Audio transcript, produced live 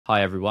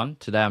Hi everyone,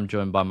 today I'm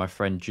joined by my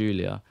friend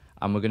Julia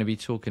and we're going to be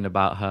talking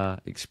about her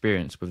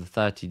experience with a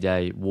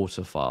 30-day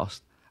water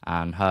fast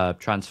and her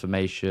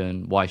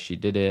transformation, why she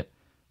did it,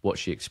 what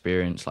she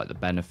experienced, like the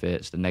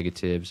benefits, the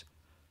negatives,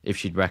 if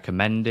she'd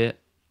recommend it.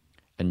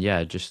 And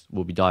yeah, just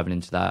we'll be diving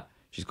into that.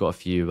 She's got a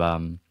few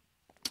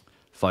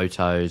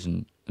photos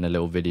and a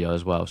little video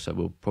as well, so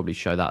we'll probably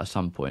show that at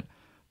some point.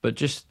 But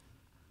just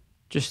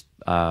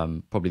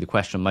probably the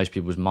question on most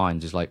people's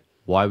minds is like,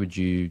 why would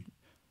you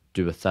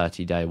do a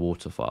 30-day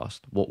water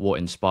fast? What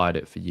inspired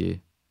it for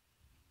you?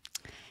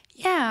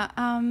 Yeah,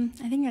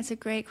 I think that's a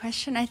great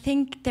question. I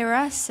think there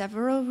are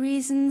several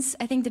reasons.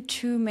 I think the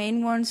two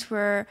main ones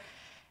were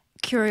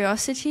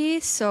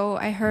curiosity. So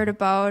I heard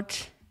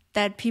about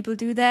that people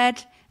do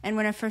that. And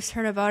when I first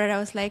heard about it, I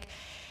was like,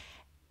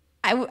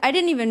 I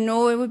didn't even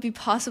know it would be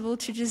possible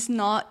to just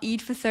not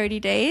eat for 30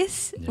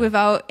 days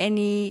without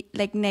any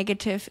like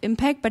negative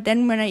impact. But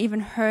then when I even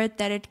heard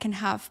that it can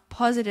have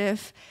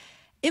positive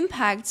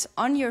impacts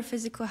on your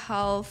physical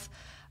health,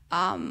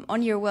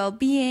 on your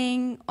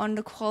well-being, on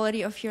the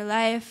quality of your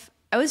life,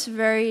 I was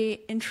very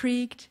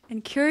intrigued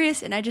and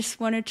curious, and I just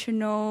wanted to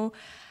know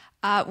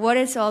what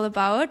it's all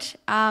about.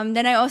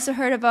 Then I also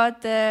heard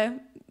about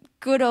the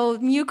good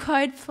old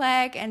mucoid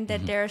plaque, and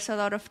that there's a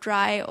lot of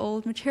dry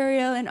old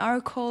material in our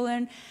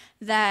colon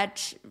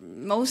that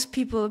most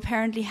people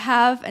apparently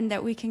have, and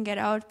that we can get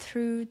out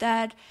through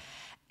that.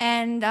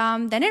 And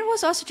then it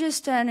was also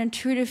just an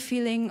intuitive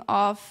feeling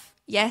of,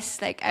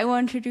 yes, like I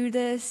want to do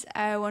this,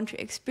 I want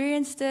to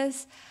experience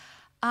this.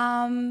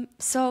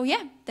 So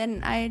yeah,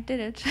 then I did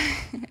it,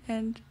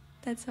 and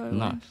that's how it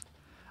went.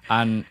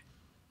 And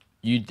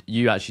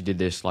you actually did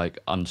this like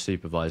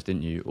unsupervised,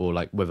 didn't you, or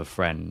like with a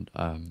friend?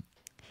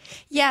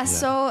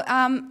 So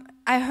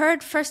I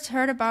first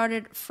heard about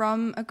it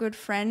from a good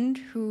friend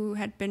who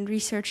had been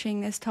researching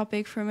this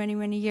topic for many,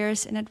 many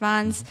years in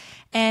advance.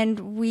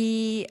 And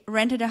we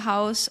rented a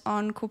house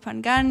on Koh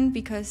Phangan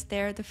because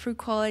there the fruit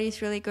quality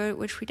is really good,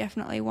 which we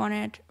definitely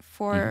wanted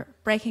for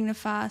breaking the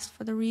fast,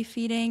 for the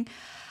refeeding.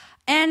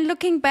 And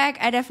looking back,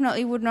 I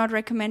definitely would not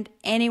recommend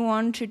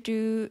anyone to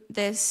do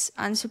this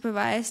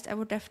unsupervised. I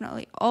would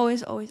definitely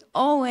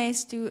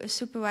always do a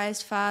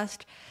supervised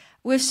fast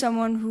with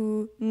someone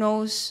who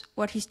knows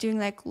what he's doing,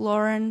 like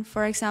Lauren,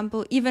 for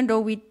example. Even though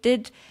we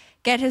did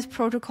get his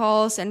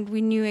protocols and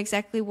we knew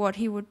exactly what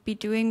he would be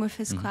doing with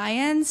his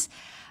clients,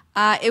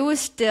 it was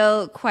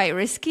still quite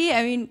risky.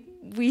 I mean,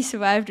 we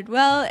survived it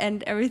well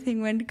and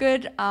everything went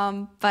good.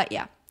 But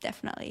yeah,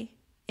 definitely,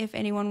 if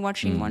anyone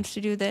watching wants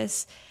to do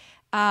this,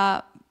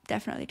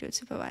 definitely do it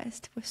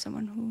supervised with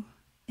someone who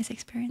is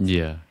experienced.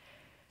 Yeah.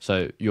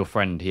 So your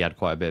friend, he had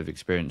quite a bit of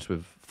experience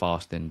with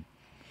fasting.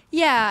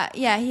 Yeah,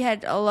 he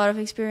had a lot of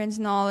experience,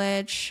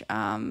 knowledge,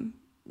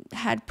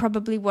 had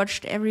probably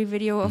watched every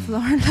video of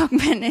Lauren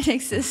Lockman in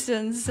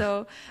existence.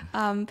 So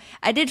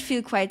I did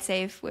feel quite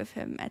safe with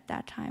him at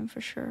that time,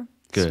 for sure.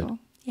 Good. So,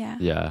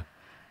 yeah.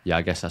 Yeah,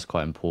 I guess that's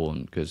quite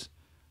important, because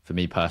for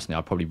me personally,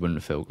 I probably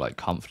wouldn't feel like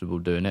comfortable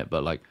doing it,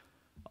 but like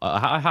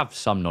I have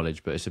some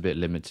knowledge, but it's a bit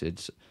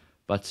limited.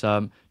 But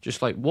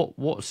just like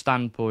what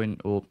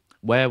standpoint, or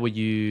where were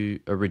you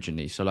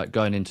originally? So like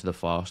going into the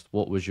fast,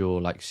 what was your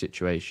like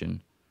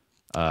situation?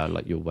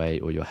 Like your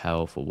weight or your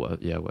health or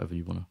whatever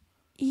you want to.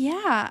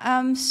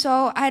 Yeah,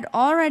 so I'd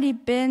already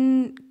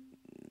been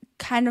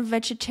kind of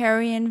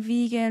vegetarian,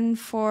 vegan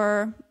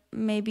for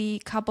maybe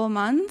a couple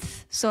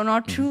months, so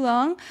not too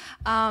long.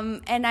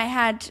 And I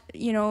had,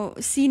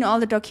 seen all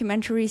the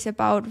documentaries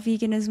about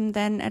veganism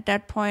then at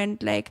that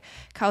point, like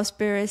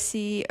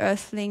Cowspiracy,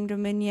 Earthling,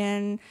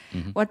 Dominion,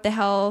 What the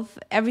Health,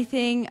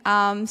 everything.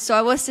 So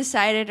I was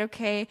decided,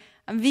 okay,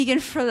 I'm vegan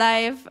for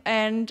life.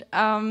 And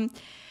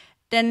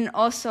then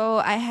also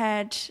I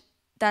had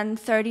done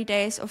 30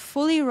 days of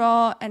fully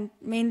raw and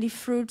mainly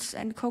fruits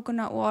and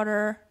coconut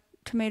water,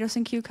 tomatoes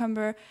and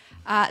cucumber,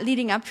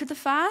 leading up to the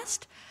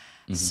fast.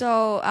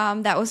 So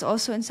that was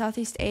also in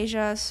Southeast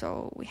Asia,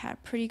 so we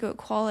had pretty good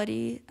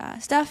quality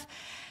stuff.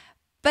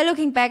 But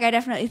looking back, I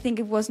definitely think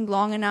it wasn't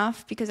long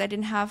enough because I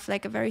didn't have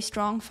like a very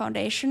strong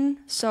foundation.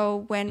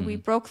 So when we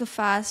broke the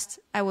fast,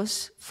 I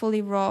was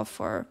fully raw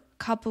for a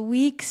couple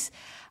weeks,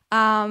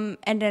 and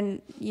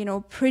then,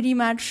 pretty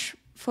much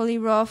fully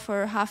raw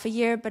for half a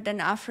year. But then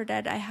after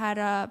that, I had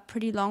a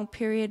pretty long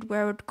period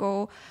where I would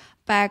go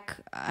back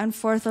and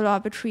forth a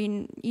lot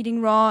between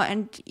eating raw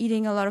and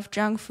eating a lot of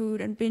junk food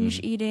and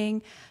binge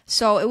eating.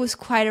 So it was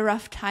quite a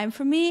rough time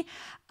for me.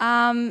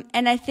 And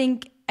I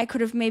think I could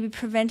have maybe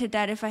prevented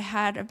that if I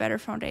had a better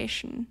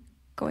foundation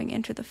going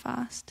into the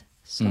fast.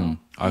 So,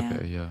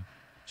 yeah.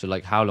 So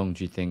like, how long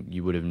do you think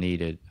you would have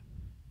needed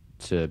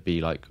to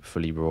be like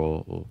fully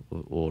raw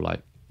or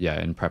like,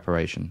 in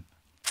preparation?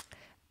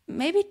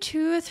 Maybe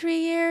 2 or 3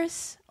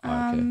 years.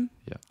 Okay.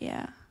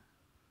 Yeah.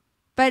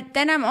 But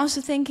then I'm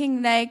also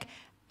thinking, like,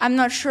 I'm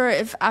not sure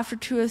if after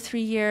 2 or 3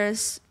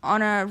 years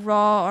on a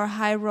raw or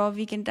high raw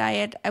vegan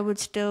diet, I would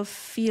still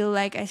feel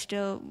like I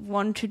still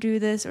want to do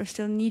this or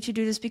still need to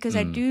do this, because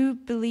I do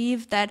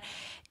believe that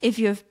if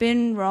you have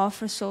been raw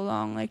for so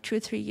long, like 2 or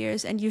 3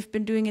 years, and you've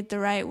been doing it the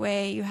right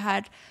way, you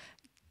had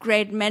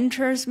great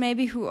mentors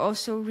maybe who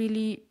also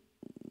really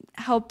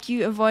helped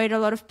you avoid a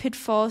lot of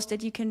pitfalls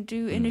that you can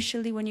do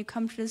initially when you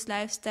come to this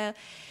lifestyle,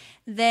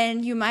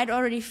 then you might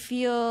already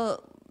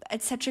feel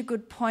at such a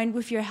good point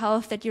with your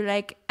health that you're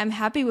like, I'm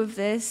happy with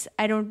this.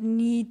 I don't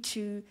need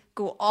to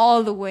go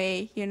all the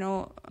way, you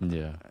know.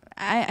 Yeah.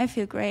 I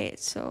feel great.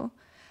 So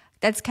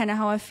that's kind of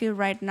how I feel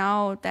right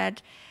now,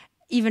 that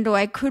even though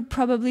I could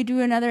probably do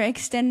another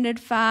extended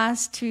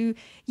fast to,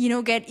 you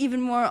know, get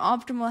even more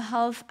optimal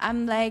health,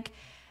 I'm like,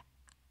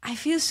 I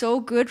feel so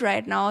good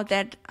right now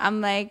that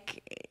I'm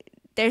like,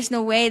 there's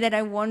no way that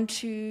I want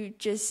to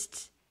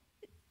just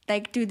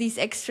like do these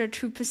extra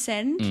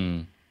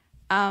 2%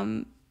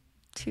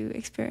 to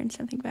experience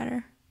something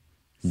better.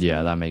 So.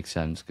 Yeah, that makes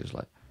sense, because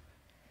like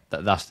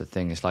that's the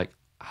thing. It's like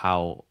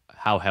how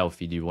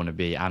healthy do you want to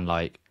be, and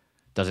like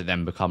does it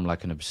then become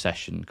like an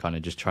obsession, kind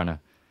of just trying to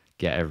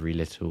get every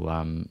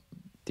little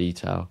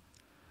detail?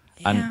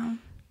 Yeah.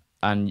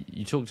 And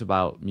you talked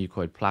about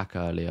mucoid plaque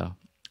earlier,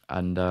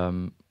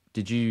 and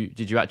did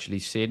you actually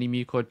see any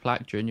mucoid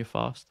plaque during your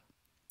fast?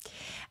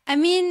 I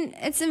mean,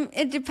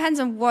 it depends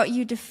on what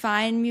you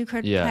define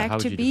mucoid plaque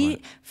to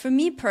be. For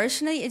me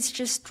personally, it's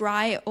just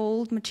dry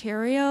old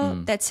material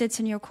that sits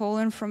in your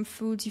colon from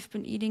foods you've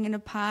been eating in the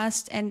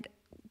past. And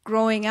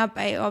growing up,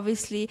 I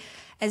obviously,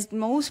 as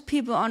most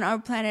people on our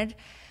planet,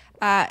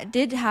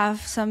 did have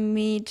some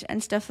meat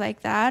and stuff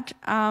like that.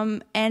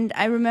 And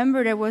I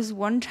remember there was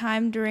one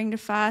time during the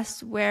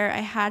fast where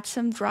I had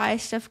some dry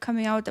stuff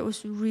coming out that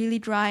was really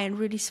dry and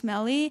really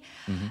smelly.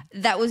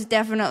 That was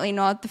definitely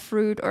not the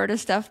fruit or the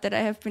stuff that I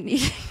have been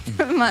eating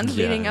for a month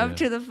leading up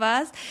to the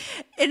fast.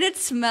 And it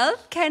smelled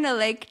kind of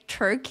like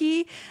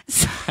turkey.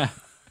 So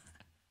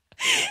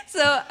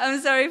I'm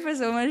sorry for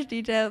so much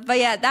detail. But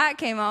yeah, that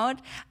came out.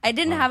 I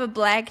didn't have a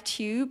black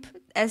tube,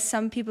 as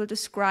some people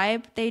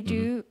describe they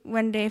do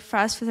when they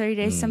fast for 30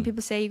 days. Some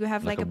people say you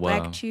have like a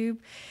black tube.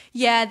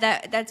 Yeah,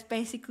 that's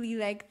basically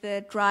like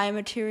the dry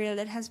material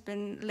that has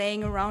been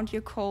laying around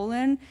your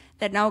colon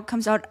that now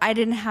comes out. I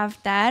didn't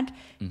have that.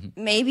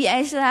 Maybe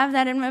I still have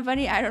that in my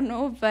body. I don't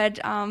know. But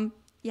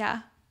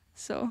yeah,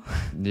 so.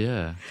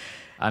 Yeah.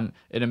 And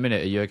in a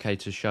minute, are you okay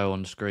to show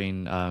on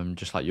screen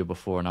just like your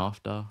before and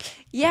after?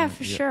 Yeah,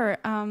 for sure.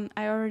 I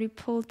already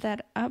pulled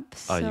that up.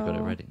 So. Oh, you got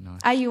it ready.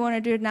 Nice. You want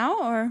to do it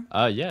now or?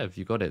 Yeah, if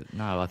you got it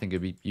now, I think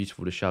it'd be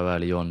useful to show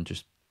early on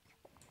just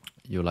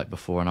your like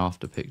before and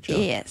after picture.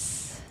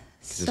 Yes.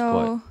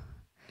 So.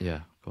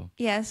 Yeah, cool.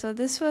 Yeah, so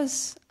this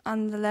was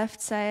on the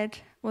left side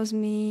was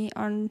me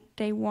on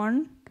day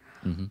 1,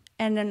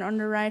 and then on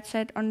the right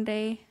side on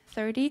day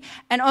 30.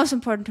 And also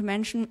important to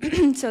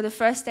mention, so the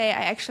first day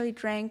I actually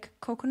drank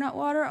coconut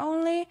water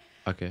only.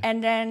 Okay.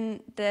 And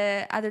then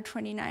the other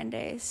 29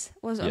 days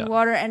was on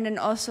water. And then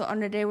also on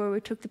the day where we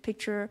took the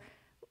picture,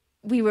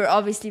 we were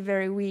obviously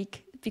very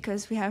weak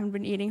because we haven't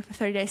been eating for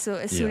 30 days. So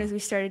as soon as we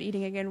started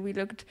eating again, we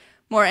looked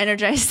more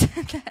energized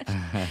than that.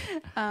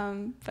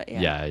 But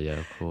yeah. Yeah,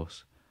 of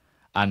course.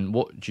 And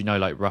what do you know,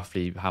 like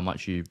roughly how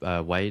much you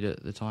weighed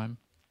at the time?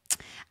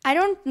 I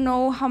don't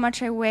know how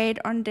much I weighed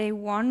on day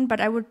 1,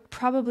 but I would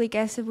probably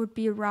guess it would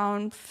be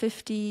around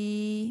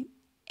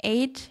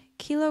 58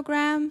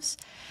 kilograms.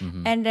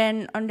 And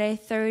then on day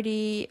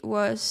 30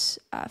 was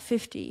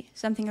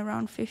something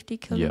around 50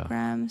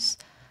 kilograms.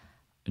 Yeah.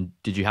 And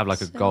did you have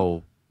like a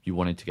goal you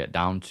wanted to get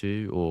down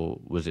to, or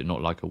was it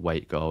not like a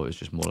weight goal? It was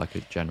just more like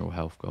a general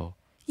health goal?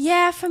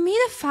 Yeah, for me,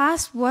 the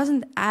fast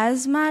wasn't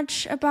as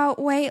much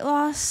about weight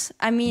loss.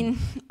 I mean,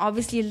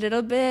 obviously a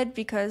little bit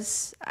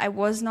because I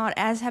was not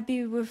as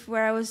happy with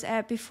where I was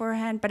at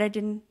beforehand, but it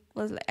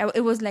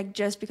was like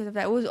just because of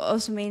that. It was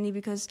also mainly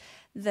because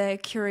the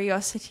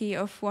curiosity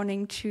of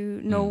wanting to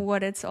know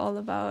what it's all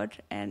about.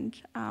 And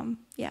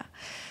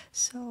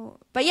so,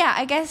 but yeah,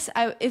 I guess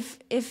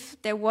if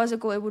there was a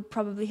goal, it would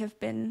probably have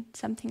been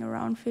something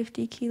around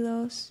 50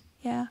 kilos.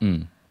 Yeah.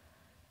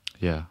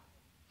 Yeah,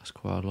 that's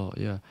quite a lot.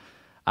 Yeah.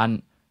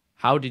 And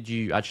how did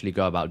you actually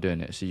go about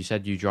doing it? So you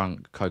said you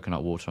drank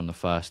coconut water on the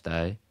first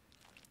day.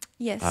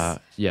 Yes. So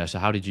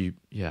how did you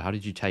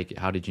take it?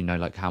 How did you know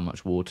like how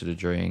much water to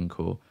drink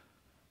or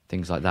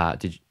things like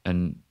that?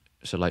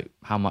 So like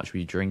how much were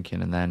you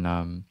drinking? And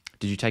then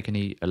did you take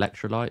any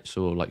electrolytes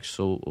or like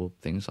salt or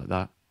things like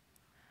that?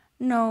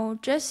 No,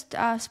 just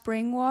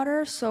spring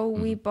water. So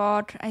we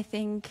bought, I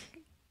think,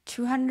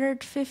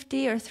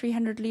 250 or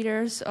 300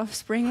 liters of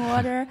spring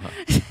water.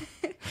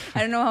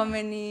 I don't know how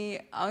many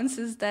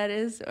ounces that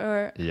is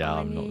or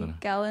how many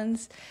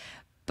gallons.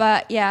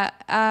 But yeah,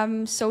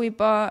 so we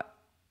bought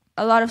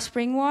a lot of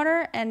spring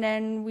water and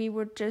then we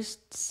would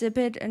just sip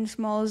it in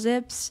small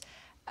zips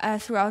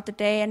throughout the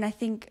day. And I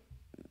think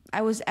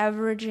I was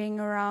averaging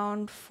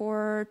around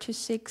 4 to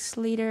 6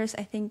 liters.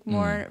 I think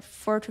more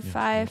 4 to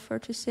 5, 4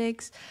 to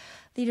 6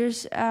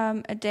 liters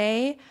a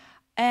day.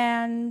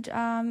 And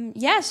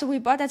so we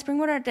bought that spring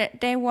water.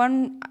 Day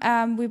 1,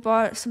 we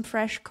bought some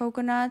fresh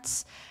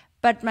coconuts.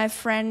 But my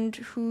friend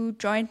who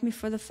joined me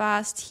for the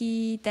fast,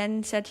 he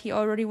then said he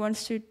already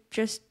wants to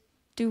just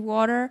do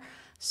water.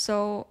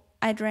 So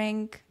I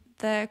drank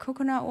the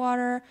coconut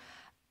water.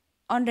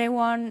 on day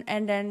 1,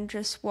 and then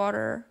just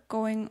water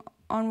going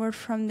onward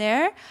from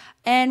there.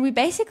 And we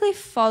basically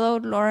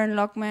followed Lauren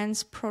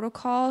Lockman's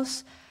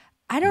protocols.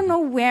 I don't know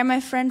where my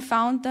friend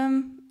found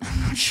them.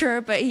 I'm not sure,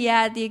 but he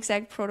had the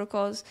exact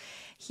protocols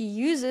he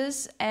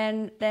uses.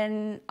 And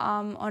then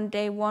on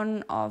day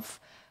 1 of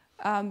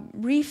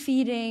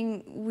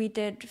refeeding, we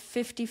did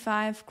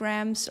 55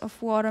 grams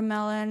of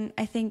watermelon,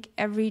 I think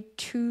every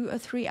 2 or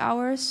 3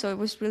 hours. So it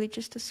was really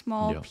just a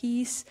small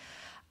piece.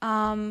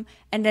 And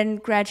then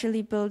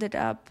gradually build it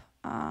up.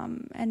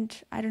 And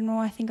I don't know,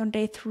 I think on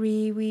day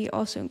 3, we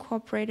also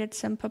incorporated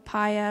some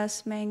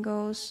papayas,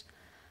 mangoes,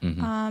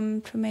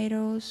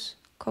 tomatoes,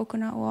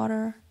 coconut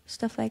water,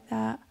 stuff like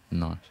that.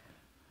 Nice.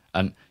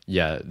 And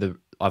yeah,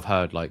 I've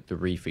heard like the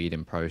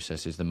refeeding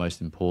process is the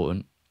most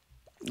important.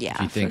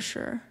 Yeah, for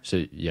sure.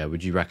 So yeah,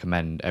 would you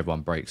recommend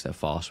everyone breaks their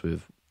fast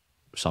with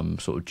some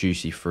sort of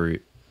juicy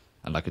fruit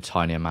and like a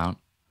tiny amount?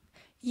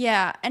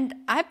 Yeah, and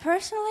I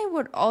personally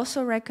would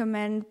also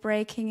recommend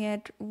breaking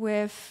it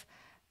with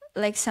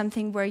like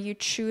something where you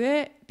chew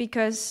it,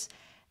 because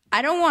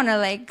I don't want to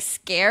like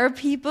scare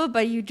people,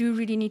 but you do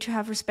really need to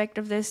have respect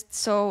of this.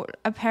 So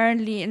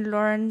apparently in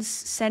Lauren's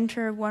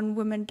center, one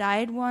woman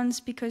died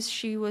once because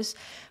she was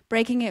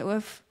breaking it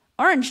with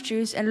orange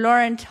juice, and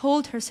Lauren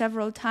told her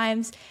several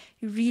times,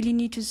 you really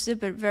need to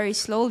sip it very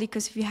slowly,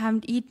 because if you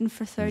haven't eaten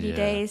for 30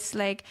 days,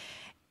 like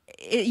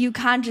you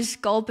can't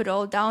just gulp it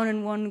all down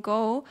in one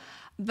go.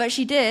 But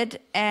she did,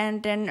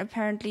 and then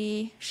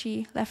apparently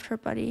she left her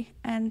body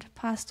and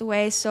passed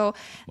away. So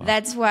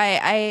that's why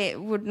I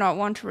would not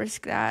want to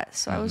risk that.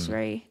 So I was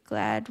very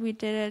glad we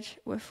did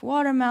it with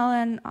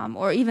watermelon,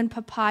 or even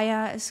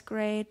papaya is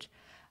great,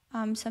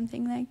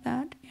 something like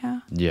that.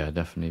 Yeah. Yeah,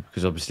 definitely,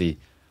 because obviously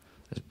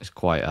it's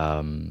quite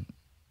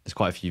there's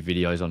quite a few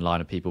videos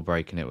online of people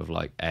breaking it with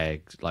like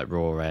eggs, like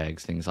raw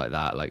eggs, things like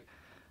that. Like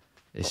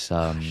it's you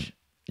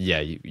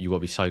got to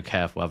be so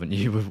careful, haven't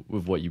you,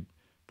 with what you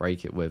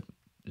break it with.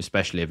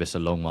 Especially if it's a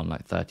long one,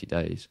 like 30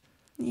 days.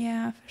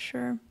 Yeah, for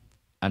sure.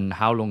 And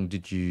how long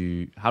did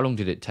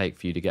it take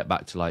for you to get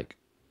back to like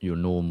your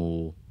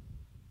normal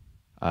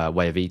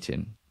way of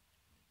eating?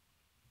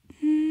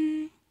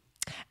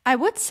 I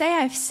would say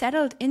I've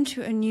settled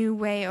into a new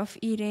way of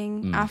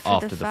eating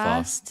after the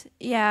fast.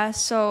 Yeah,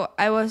 so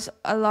I was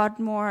a lot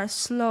more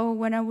slow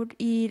when I would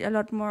eat, a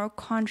lot more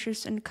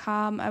conscious and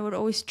calm. I would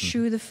always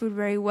chew the food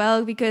very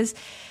well, because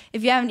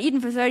if you haven't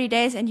eaten for 30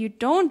 days and you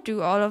don't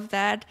do all of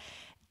that,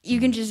 you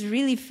can just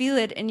really feel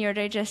it in your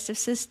digestive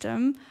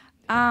system.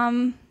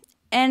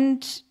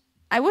 And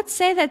I would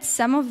say that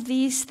some of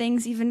these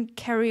things even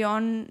carry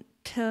on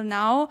till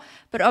now.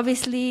 But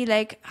obviously,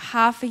 like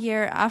half a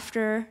year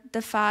after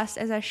the fast,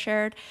 as I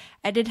shared,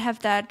 I did have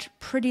that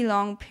pretty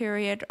long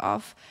period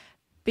of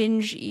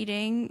binge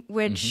eating,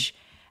 which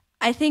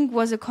I think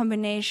was a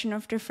combination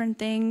of different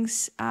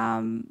things.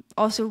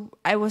 Also,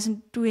 I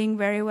wasn't doing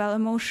very well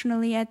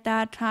emotionally at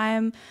that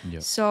time.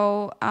 Yep.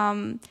 So,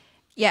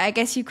 yeah, I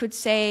guess you could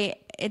say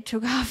it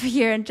took half a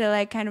year until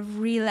I kind of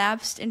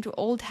relapsed into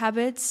old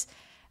habits,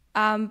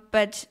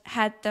 but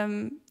had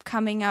them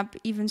coming up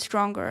even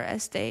stronger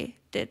as they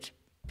did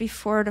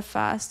before the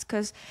fast,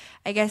 because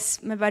I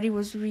guess my body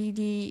was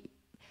really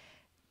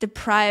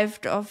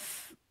deprived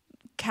of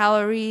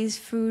calories,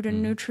 food,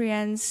 and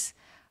nutrients,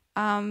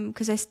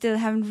 because I still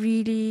haven't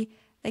really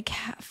like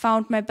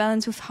found my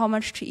balance with how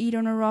much to eat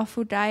on a raw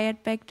food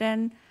diet back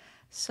then.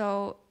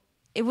 So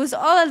it was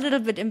all a little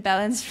bit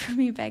imbalanced for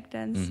me back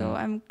then. So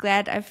I'm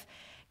glad I've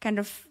kind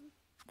of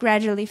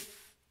gradually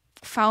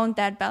found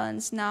that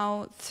balance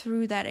now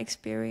through that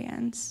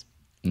experience.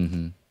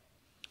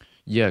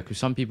 Yeah, because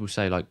some people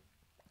say like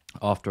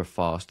after a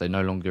fast, they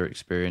no longer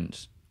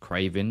experience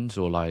cravings,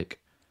 or like,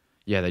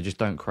 yeah, they just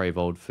don't crave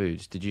old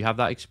foods. Did you have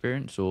that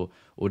experience, or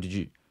did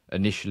you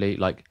initially,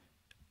 like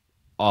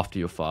after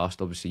your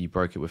fast, obviously you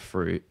broke it with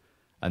fruit,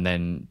 and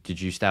then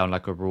did you stay on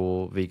like a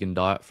raw vegan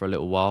diet for a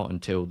little while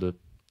until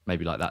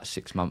maybe like that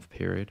 6-month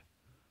period?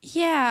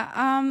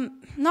 Yeah,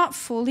 not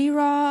fully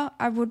raw.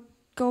 I would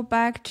go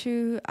back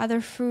to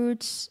other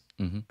foods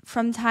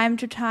from time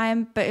to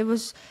time, but it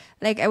was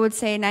like, I would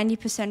say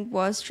 90%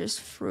 was just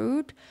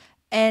fruit,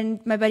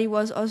 and my body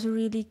was also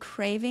really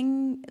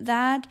craving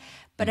that.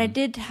 But I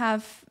do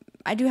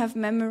have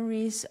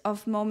memories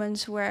of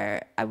moments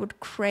where I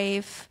would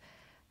crave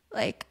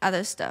like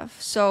other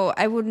stuff. So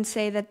I wouldn't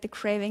say that the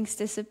cravings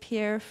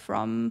disappear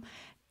from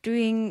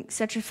doing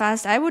such a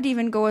fast. I would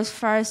even go as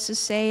far as to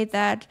say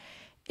that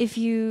if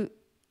you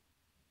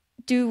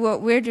do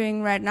what we're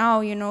doing right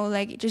now,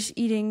 like just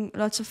eating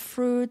lots of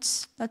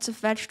fruits, lots of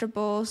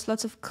vegetables,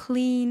 lots of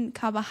clean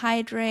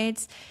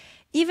carbohydrates,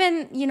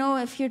 even,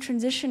 if you're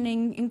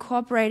transitioning,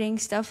 incorporating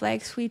stuff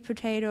like sweet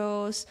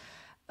potatoes,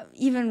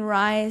 even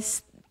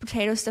rice,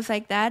 potatoes, stuff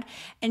like that,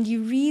 and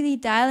you really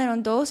dial in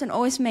on those and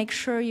always make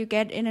sure you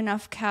get in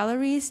enough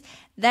calories,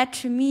 that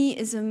to me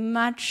is a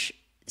much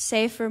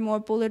safer,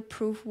 more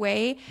bulletproof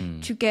way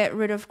to get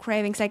rid of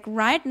cravings. Like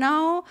right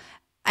now,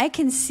 I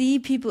can see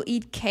people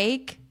eat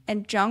cake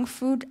and junk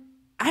food.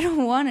 I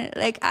don't want it.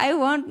 Like, I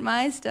want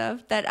my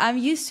stuff that I'm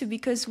used to,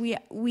 because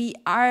we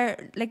are,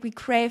 like, we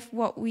crave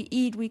what we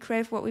eat, we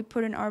crave what we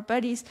put in our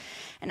bodies.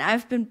 And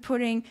I've been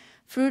putting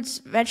fruits,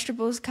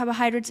 vegetables,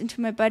 carbohydrates into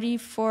my body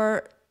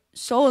for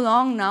so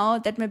long now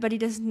that my body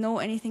doesn't know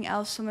anything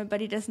else, so my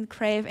body doesn't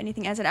crave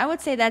anything else. And I would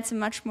say that's a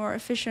much more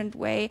efficient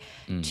way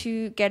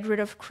to get rid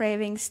of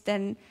cravings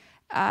than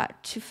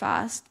to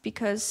fast,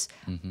 because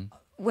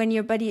when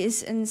your body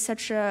is in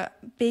such a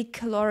big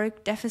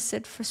caloric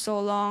deficit for so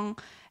long,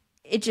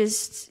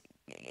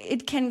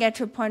 it can get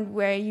to a point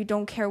where you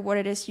don't care what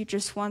it is, you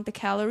just want the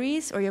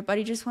calories, or your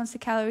body just wants the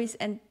calories,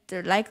 and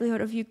the likelihood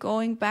of you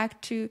going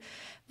back to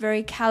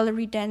very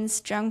calorie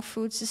dense junk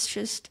foods is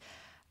just,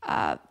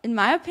 in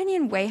my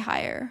opinion, way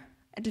higher.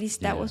 At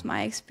least that was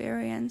my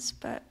experience.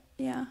 But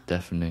yeah,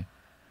 definitely.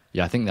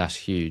 Yeah, I think that's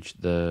huge,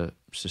 the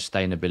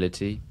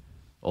sustainability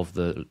of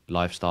the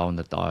lifestyle and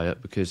the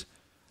diet, because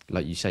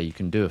like you say, you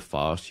can do a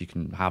fast, you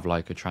can have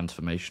like a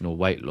transformational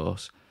weight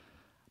loss,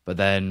 but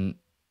then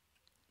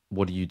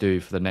what do you do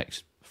for the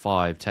next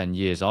 5-10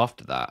 years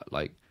after that?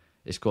 Like,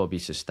 it's got to be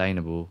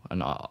sustainable.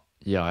 And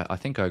I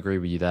think I agree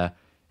with you there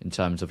in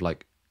terms of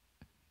like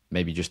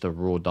maybe just a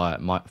raw diet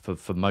might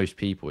for most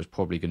people is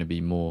probably going to be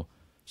more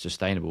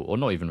sustainable, or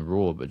not even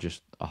raw, but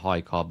just a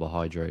high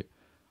carbohydrate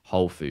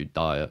whole food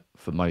diet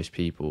for most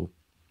people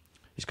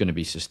is going to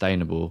be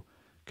sustainable.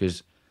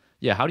 Because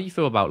how do you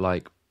feel about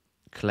like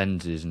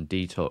cleanses and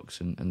detox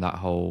and that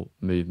whole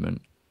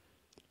movement?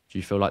 Do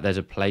you feel like there's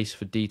a place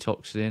for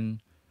detoxing?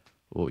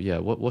 Or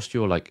what's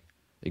your like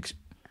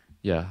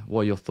what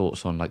are your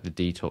thoughts on like the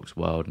detox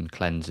world and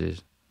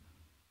cleanses?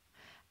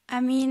 I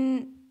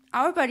mean,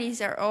 our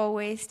bodies are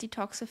always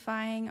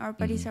detoxifying, our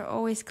bodies are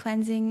always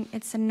cleansing.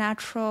 It's a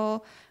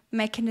natural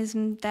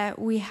mechanism that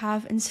we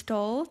have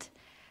installed,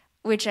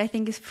 which I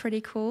think is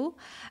pretty cool.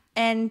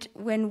 And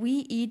when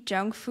we eat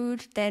junk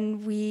food,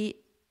 then we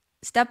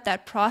stop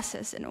that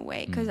process in a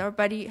way, because our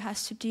body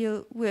has to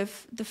deal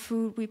with the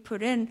food we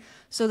put in.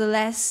 So the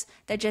less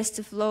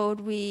digestive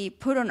load we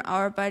put on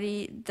our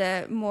body,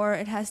 the more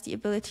it has the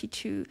ability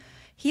to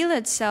heal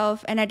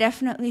itself. And I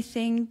definitely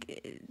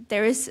think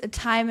there is a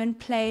time and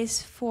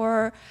place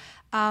for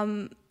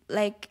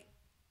like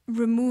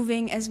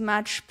removing as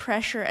much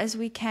pressure as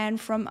we can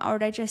from our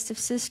digestive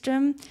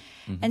system.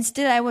 And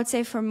still, I would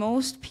say for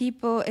most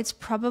people, it's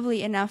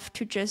probably enough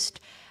to just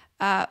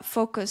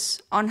focus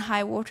on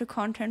high water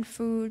content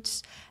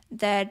foods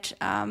that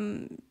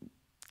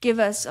give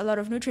us a lot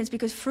of nutrients,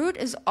 because fruit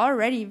is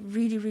already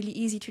really, really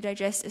easy to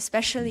digest,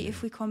 especially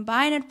if we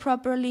combine it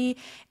properly,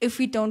 if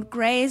we don't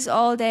graze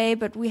all day,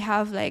 but we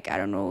have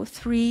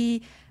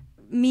 3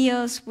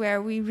 meals where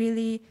we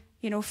really,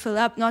 fill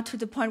up, not to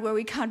the point where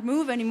we can't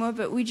move anymore,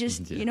 but we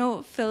just,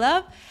 fill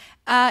up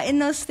in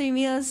those 3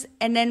 meals,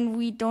 and then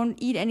we don't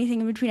eat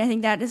anything in between. I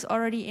think that is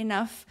already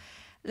enough,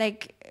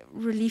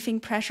 relieving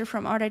pressure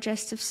from our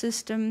digestive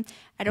system.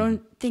 I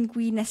don't think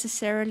we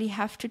necessarily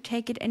have to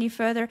take it any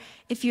further.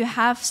 If you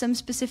have some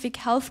specific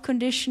health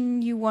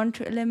condition you want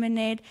to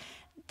eliminate,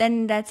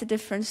 then that's a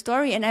different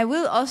story. And I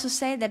will also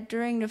say that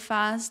during the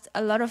fast,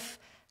 a lot of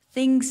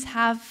things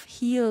have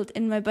healed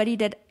in my body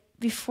that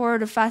before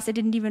the fast I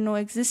didn't even know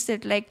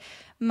existed. Like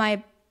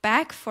my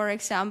back, for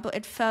example,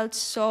 it felt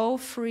so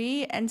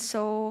free and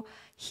so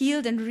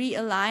healed and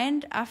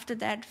realigned after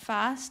that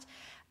fast.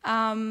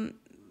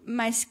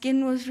 My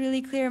skin was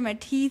really clear, my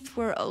teeth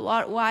were a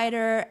lot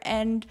whiter,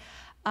 and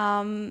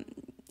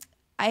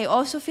I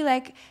also feel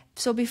like,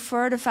 so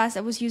before the fast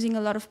I was using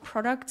a lot of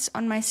products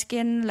on my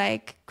skin,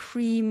 like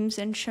creams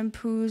and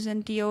shampoos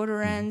and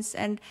deodorants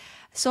and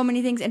so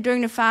many things, and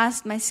during the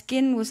fast my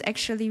skin was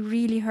actually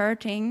really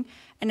hurting,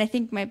 and I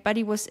think my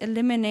body was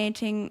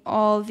eliminating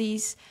all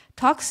these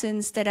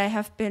toxins that I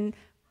have been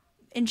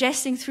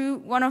ingesting through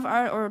one of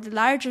our, or the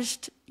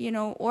largest,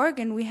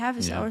 organ we have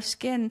is our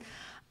skin.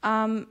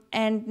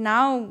 And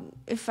now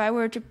if I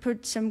were to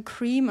put some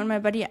cream on my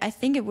body, I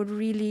think it would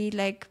really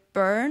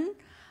burn.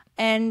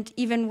 And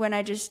even when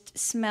I just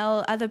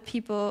smell other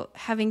people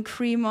having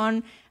cream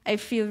on, I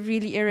feel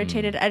really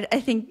irritated.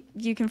 I think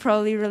you can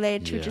probably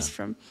relate to just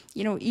from,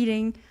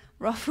 eating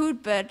raw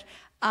food. But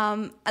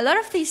a lot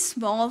of these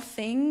small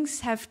things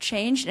have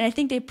changed. And I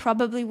think they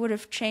probably would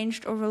have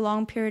changed over a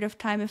long period of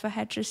time if I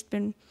had just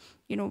been,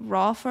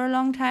 raw for a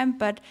long time.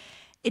 But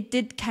it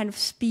did kind of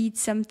speed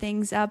some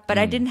things up, but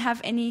I didn't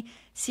have any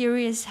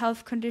serious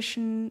health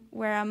condition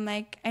where I'm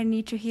like, I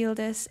need to heal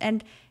this.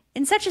 And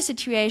in such a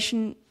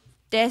situation,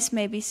 there's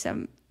maybe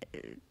some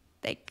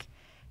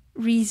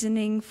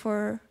reasoning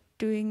for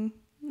doing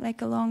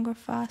a longer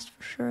fast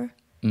for sure.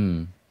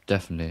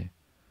 Definitely.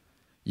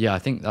 Yeah, I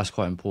think that's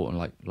quite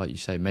important. Like you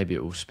say, maybe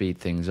it will speed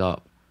things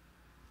up.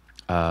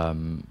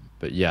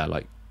 But yeah,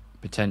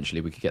 potentially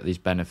we could get these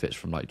benefits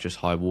from just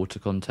high water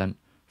content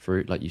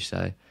fruit, like you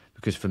say.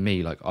 Because for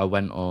me, I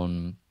went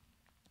on,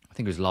 I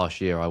think it was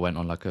last year, I went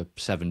on a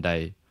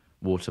 7-day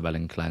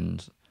watermelon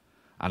cleanse.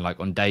 And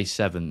on day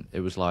 7, it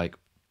was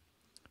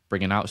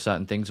bringing out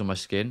certain things on my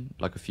skin,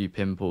 a few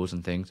pimples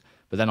and things.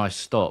 But then I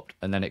stopped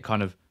and then it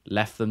kind of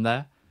left them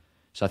there.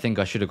 So I think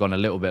I should have gone a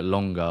little bit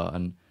longer.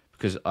 And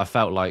because I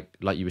felt like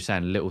you were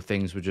saying, little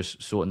things were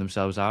just sorting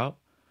themselves out.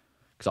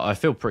 Because I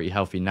feel pretty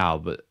healthy now,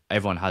 but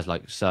everyone has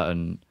like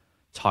certain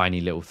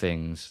tiny little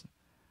things.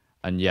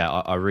 And yeah,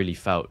 I really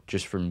felt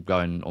just from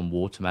going on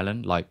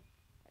watermelon, like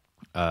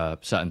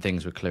certain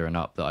things were clearing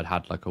up that I'd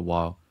had like a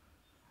while,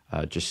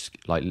 just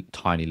like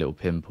tiny little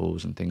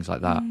pimples and things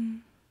like that.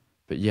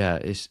 But yeah,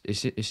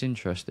 it's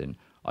interesting.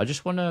 I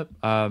just want to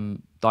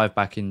dive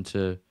back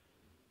into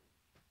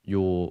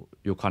your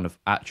kind of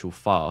actual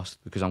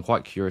fast, because I'm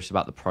quite curious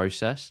about the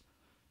process.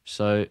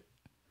 So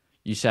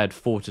you said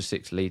 4 to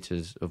 6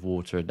 liters of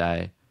water a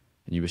day,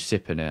 and you were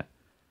sipping it.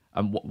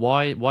 And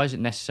why is it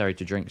necessary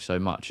to drink so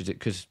much? Is it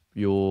because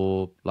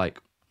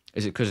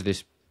is it because of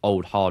this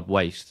old hard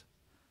waste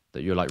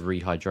that you're like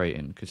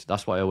rehydrating? Because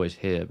that's what I always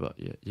hear. But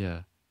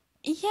yeah.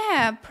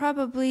 Yeah,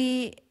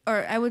 probably,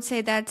 or I would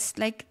say that's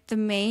like the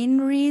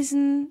main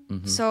reason.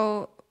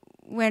 So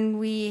when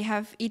we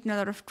have eaten a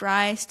lot of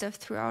dry stuff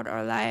throughout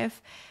our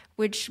life,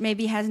 which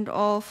maybe hasn't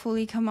all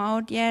fully come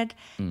out yet,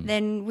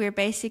 then we're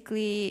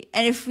basically,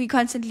 and if we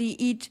constantly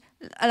eat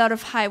a lot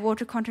of high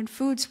water content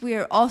foods, we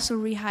are also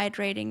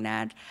rehydrating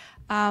that.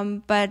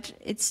 But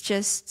it's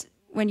just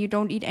when you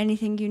don't eat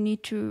anything, you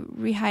need to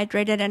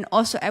rehydrate it. And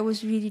also I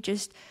was really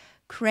just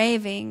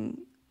craving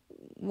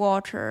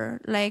water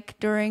like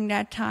during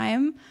that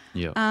time.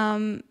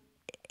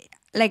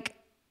 Like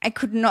I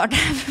could not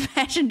have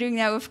imagined doing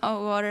that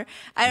without water.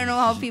 I don't know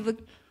how people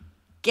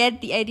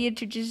get the idea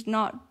to just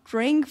not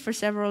drink for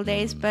several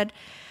days, but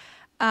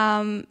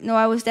no,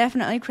 I was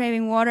definitely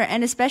craving water.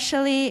 And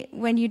especially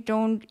when you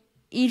don't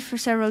eat for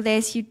several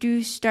days, you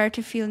do start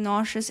to feel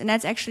nauseous. And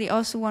that's actually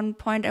also one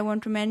point I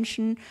want to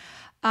mention.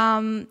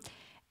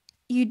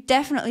 You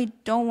definitely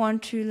don't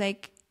want to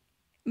like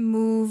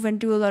move and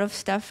do a lot of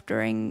stuff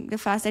during the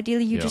fast.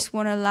 Ideally, you just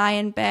want to lie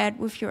in bed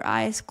with your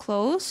eyes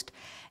closed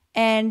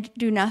and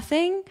do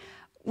nothing,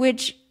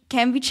 which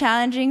can be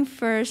challenging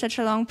for such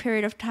a long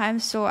period of time.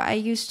 So I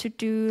used to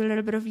do a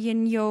little bit of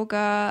yin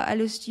yoga. I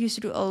used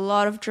to do a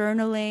lot of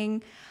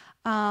journaling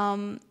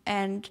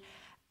and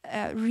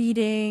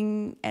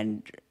reading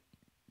and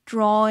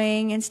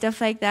drawing and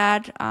stuff like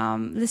that,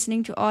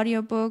 listening to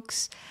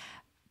audiobooks.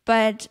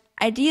 But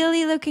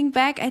ideally, looking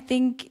back, I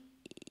think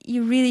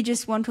you really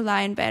just want to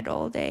lie in bed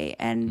all day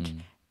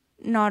and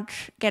not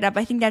get up.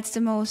 I think that's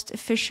the most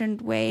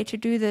efficient way to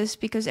do this,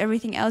 because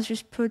everything else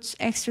just puts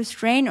extra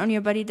strain on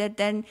your body that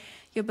then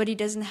your body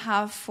doesn't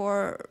have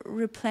for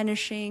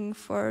replenishing,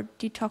 for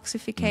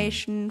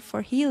detoxification,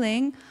 for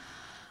healing.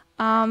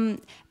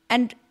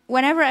 And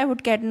whenever I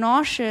would get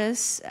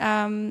nauseous,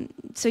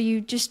 so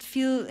you just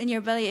feel in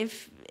your belly,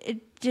 if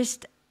it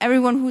just,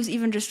 everyone who's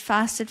even just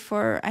fasted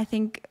for, I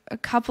think, a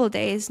couple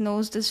days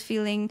knows this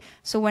feeling.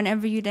 So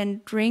whenever you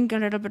then drink a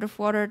little bit of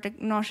water, the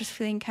nauseous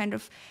feeling kind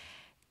of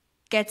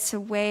gets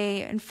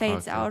away and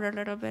fades out a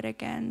little bit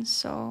again.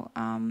 So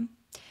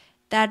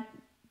that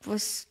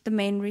was the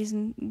main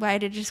reason why I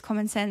did, just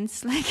common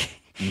sense. Like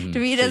to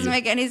me, it doesn't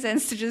make any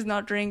sense to just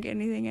not drink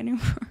anything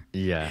anymore.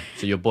 Yeah.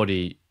 So your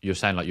body, you're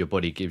saying like your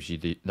body gives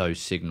you those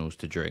signals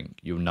to drink.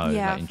 You'll know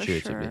that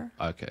intuitively. Sure.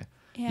 Okay.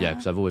 Yeah,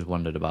 because I've always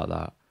wondered about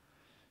that.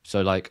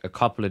 So like a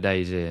couple of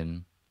days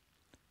in,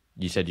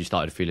 you said you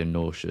started feeling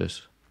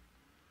nauseous.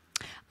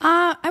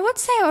 I would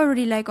say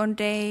already like on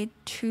day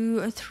 2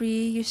 or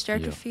 3, you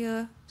start to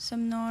feel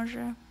some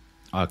nausea.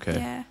 Okay.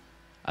 Yeah.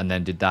 And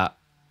then did that,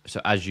 so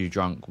as you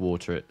drank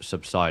water, it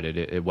subsided,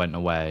 it went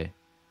away?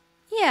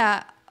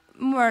 Yeah,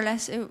 more or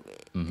less.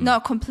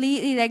 Not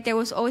completely, like there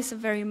was always a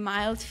very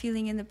mild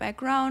feeling in the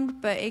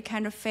background, but it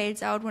kind of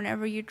fades out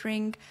whenever you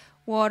drink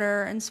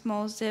water in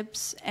small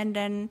sips, and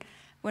then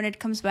when it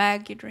comes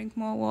back, you drink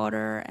more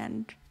water,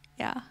 and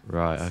yeah.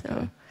 Right, okay.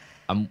 So.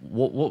 And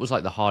what was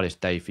like the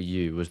hardest day for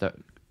you?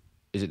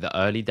 Is it the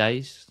early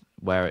days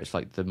where it's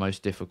like the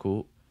most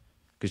difficult?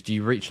 Because do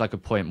you reach like a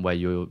point where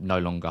you're no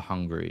longer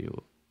hungry?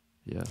 Or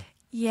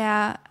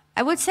Yeah,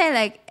 I would say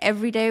like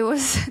every day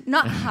was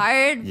not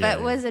hard,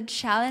 but was a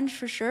challenge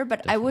for sure. But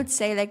definitely. I would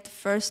say like the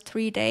first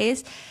 3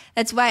 days,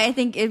 that's why I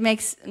think it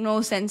makes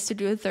no sense to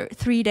do a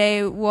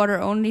 3-day water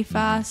only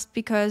fast,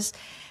 because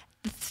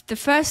the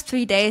first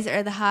 3 days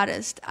are the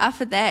hardest.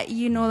 After that,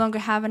 you no longer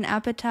have an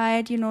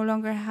appetite, you no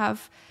longer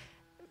have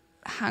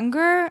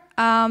hunger.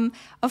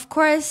 Of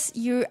course,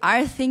 you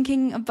are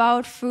thinking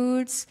about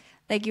foods,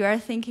 like you are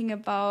thinking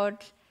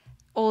about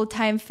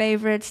old-time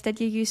favorites that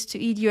you used to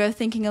eat. You are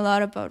thinking a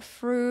lot about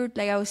fruit.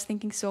 Like I was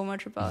thinking so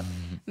much about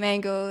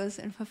mangoes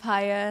and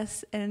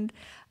papayas, and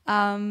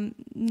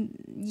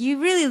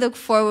you really look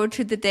forward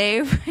to the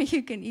day where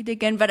you can eat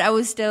again. But I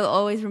was still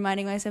always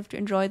reminding myself to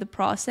enjoy the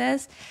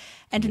process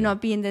and to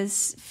not be in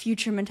this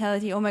future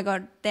mentality, oh my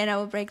God, then I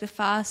will break the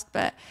fast,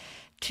 but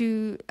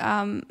to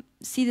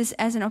see this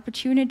as an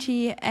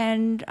opportunity.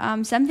 And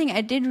something I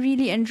did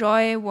really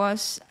enjoy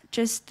was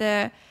just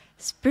the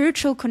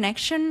spiritual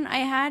connection I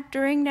had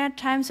during that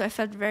time. So I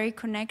felt very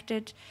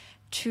connected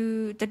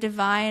to the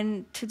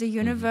divine, to the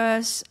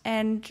universe.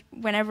 And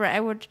whenever I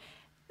would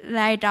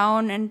lie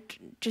down and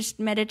just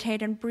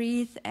meditate and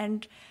breathe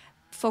and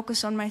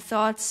focus on my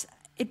thoughts,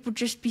 it would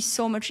just be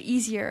so much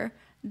easier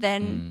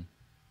than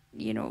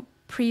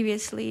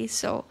previously.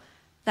 So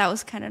that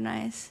was kind of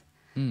nice.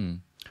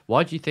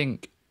 Why do you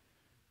think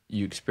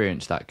you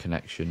experienced that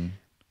connection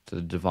to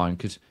the divine?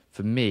 Because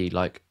for me,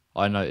 like,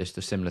 I noticed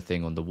a similar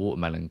thing on the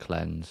watermelon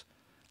cleanse.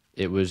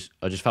 I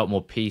just felt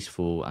more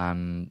peaceful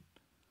and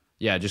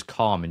just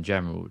calm in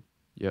general.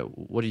 Yeah,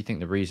 what do you think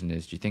the reason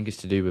is? Do you think it's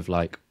to do with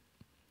like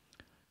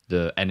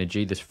the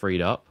energy that's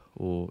freed up,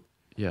 or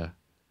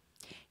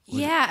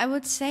Yeah, I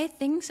would say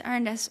things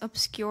aren't as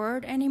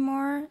obscured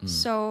anymore.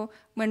 So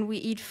when we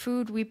eat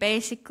food, we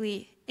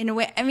basically, in a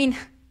way, I mean,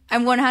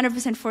 I'm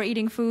 100% for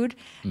eating food.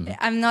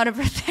 I'm not a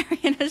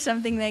vegetarian or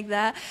something like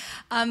that.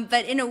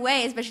 But in a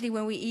way, especially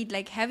when we eat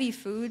like heavy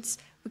foods,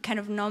 we kind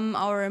of numb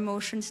our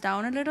emotions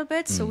down a little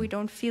bit, so we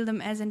don't feel them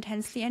as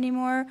intensely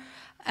anymore.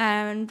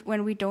 And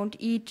when we don't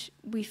eat,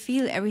 we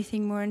feel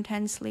everything more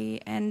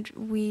intensely, and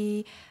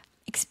we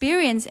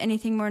experience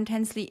anything more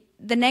intensely.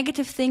 The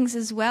negative things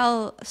as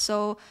well.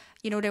 So,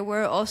 there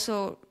were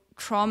also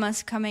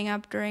traumas coming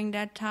up during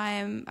that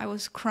time. I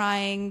was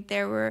crying.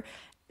 There were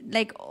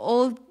like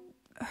old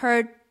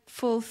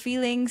hurtful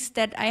feelings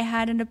that I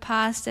had in the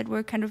past that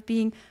were kind of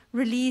being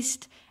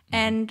released.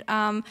 And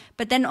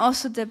but then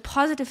also the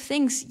positive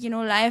things,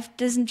 life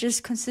doesn't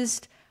just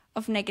consist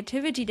of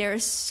negativity. There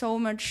is so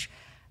much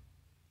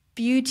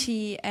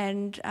beauty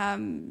and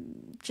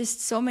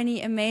just so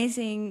many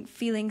amazing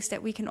feelings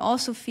that we can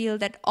also feel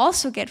that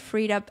also get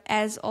freed up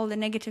as all the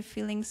negative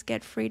feelings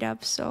get freed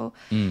up. So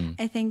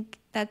I think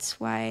that's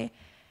why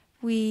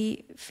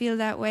we feel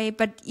that way.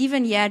 But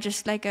even,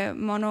 just like a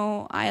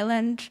mono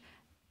island,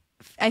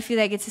 I feel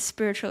like it's a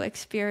spiritual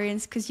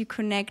experience because you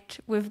connect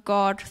with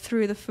God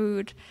through the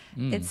food.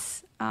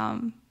 It's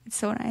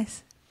so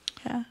nice.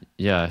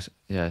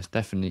 It's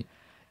definitely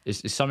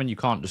it's something you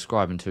can't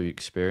describe until you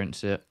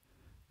experience it.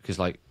 Because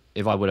like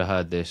if I would have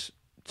heard this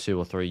 2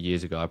 or 3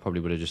 years ago, I probably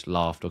would have just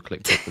laughed or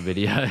clicked off the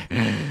video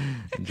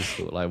and just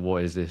thought like,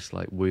 what is this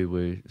like woo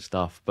woo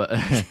stuff? But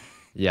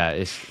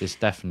it's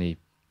definitely,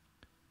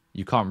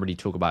 you can't really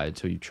talk about it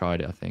until you've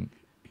tried it, I think.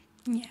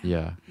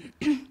 Yeah.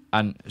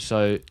 And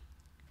so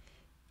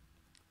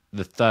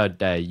the third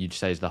day you'd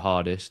say is the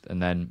hardest, and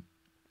then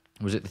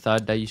was it the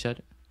third day you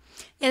said?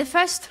 Yeah, the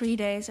first 3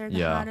 days are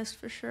the hardest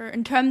for sure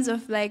in terms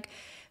of like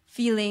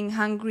feeling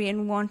hungry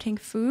and wanting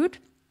food.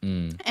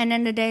 And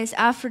then the days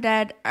after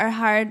that are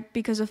hard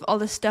because of all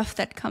the stuff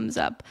that comes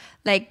up.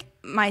 Like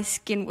my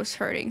skin was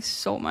hurting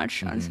so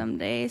much on some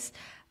days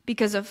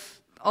because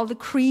of all the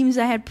creams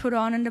I had put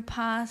on in the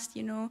past,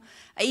 I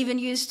even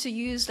used to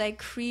use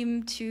like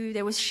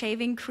there was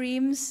shaving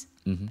creams.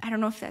 I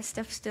don't know if that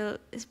stuff still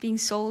is being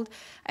sold.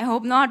 I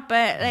hope not,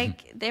 but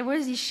like there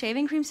was these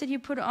shaving creams that you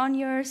put on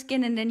your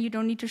skin and then you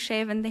don't need to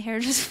shave and the hair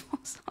just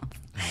falls off.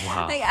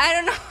 Wow. Like, I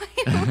don't know what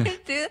you want to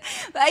do.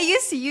 But I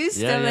used to use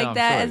stuff like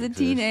that as a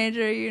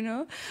teenager,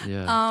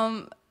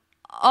 Yeah.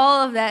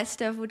 All of that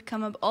stuff would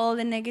come up, all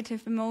the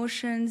negative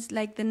emotions,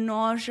 like the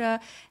nausea.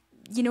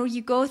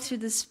 You go through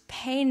this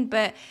pain,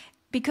 but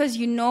because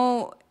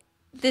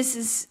this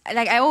is,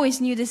 like, I always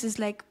knew this is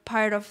like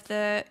part of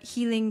the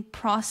healing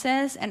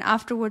process, and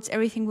afterwards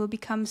everything will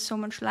become so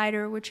much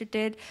lighter, which it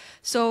did.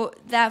 So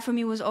that for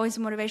me was always a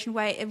motivation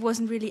why it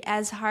wasn't really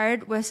as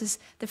hard versus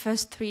the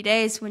first 3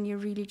 days when you're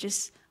really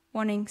just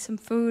wanting some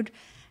food.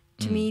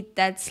 To me,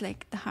 that's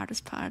like the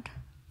hardest part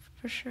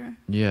for sure.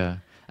 Yeah.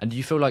 And do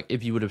you feel like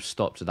if you would have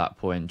stopped at that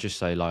point, just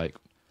say like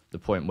the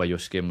point where your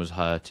skin was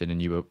hurting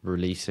and you were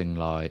releasing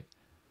like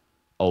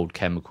old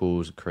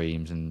chemicals,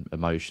 creams and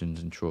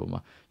emotions and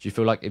trauma, do you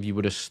feel like if you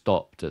would have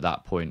stopped at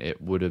that point,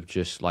 it would have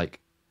just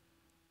like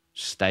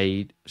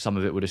stayed, some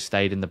of it would have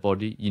stayed in the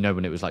body,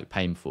 when it was like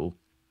painful?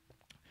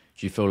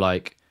 Do you feel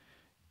like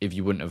if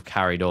you wouldn't have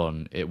carried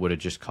on, it would have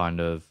just kind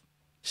of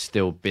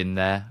still been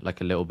there like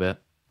a little bit?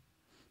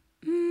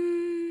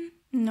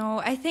 No,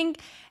 I think,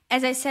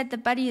 as I said, the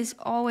body is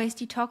always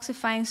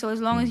detoxifying. So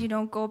as long as you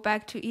don't go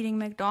back to eating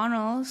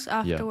McDonald's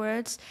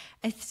afterwards,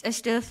 I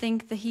still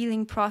think the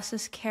healing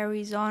process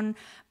carries on.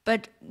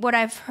 But what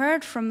I've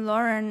heard from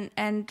Lauren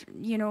and,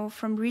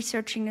 from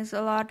researching this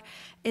a lot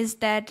is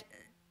that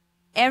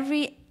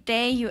every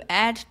day you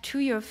add to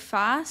your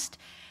fast,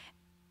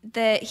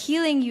 the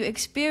healing you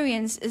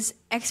experience is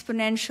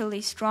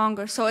exponentially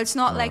stronger. So it's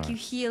not like you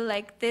heal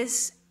like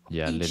this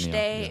each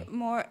day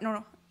more.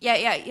 No.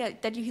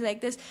 That you heal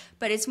like this,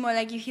 but it's more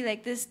like you heal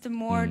like this the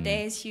more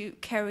days you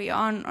carry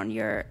on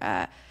your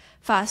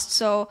fast.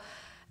 So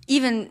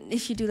even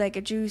if you do like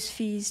a juice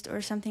feast or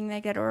something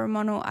like that, or a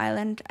mono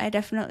island, I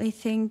definitely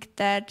think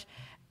that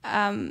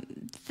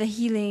the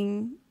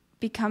healing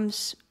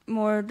becomes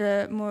more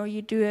the more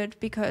you do it,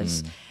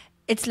 because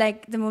it's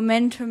like the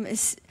momentum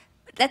is.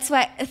 That's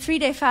why a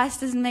 3-day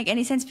fast doesn't make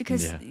any sense,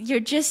 because you're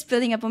just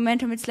building up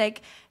momentum. It's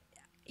like,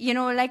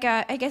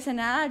 I guess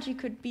analogy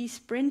could be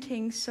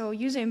sprinting. So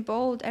Usain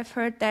Bolt, I've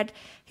heard that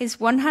his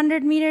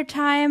 100-meter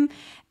time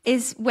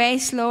is way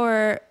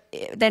slower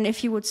than if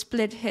he would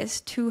split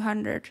his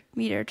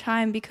 200-meter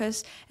time,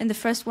 because in the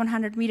first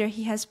 100-meter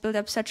he has built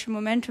up such a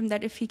momentum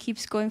that if he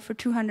keeps going for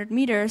 200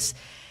 meters,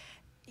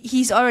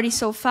 he's already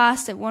so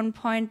fast at one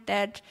point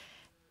that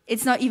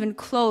it's not even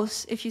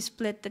close if you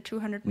split the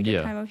 200-meter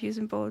Yeah. time of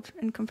Usain Bolt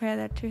and compare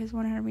that to his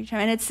 100-meter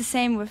time. And it's the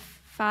same with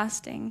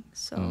fasting.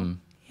 So,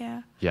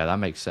 yeah. Yeah, that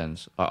makes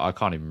sense. I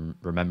can't even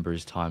remember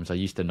his times. I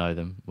used to know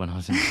them when I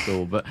was in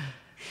school, but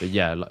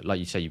yeah, like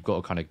you say, you've got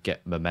to kind of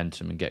get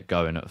momentum and get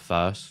going at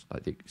first,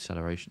 like the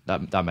acceleration.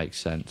 That makes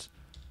sense.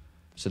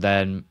 So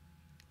then,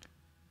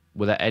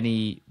 when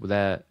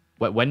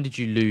did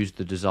you lose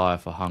the desire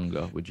for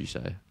hunger, would you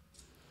say?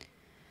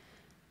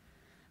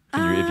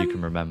 If you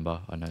can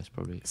remember, I know it's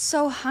probably...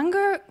 So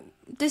hunger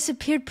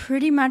disappeared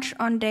pretty much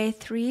on day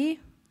 3,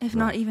 if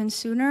not even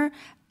sooner.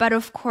 But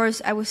of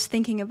course, I was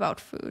thinking about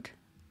food,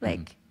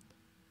 like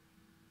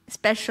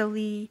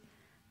especially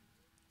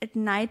at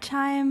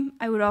nighttime.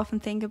 I would often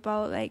think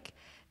about like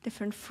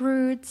different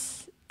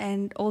fruits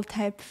and old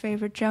type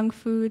favorite junk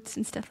foods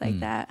and stuff like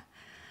that.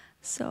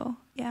 So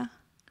yeah,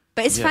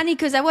 but it's funny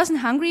because I wasn't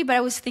hungry, but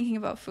I was thinking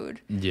about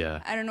food.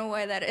 Yeah, I don't know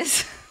why that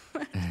is.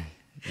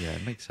 Yeah,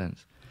 it makes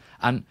sense.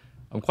 And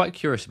I'm quite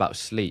curious about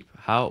sleep.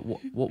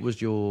 What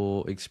was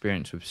your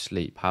experience with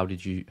sleep? How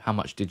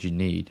much did you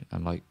need?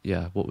 And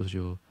what was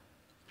your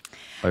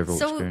overall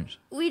experience?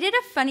 We did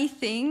a funny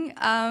thing,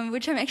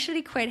 which I'm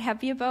actually quite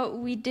happy about.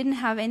 We didn't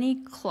have any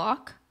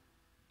clock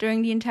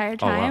during the entire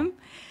time. Oh, wow.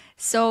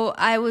 So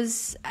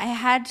I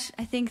had,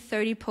 I think,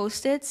 30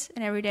 Post-its,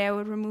 and every day I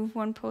would remove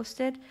one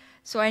Post-it.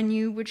 So I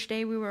knew which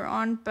day we were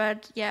on.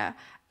 But yeah,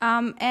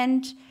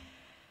 and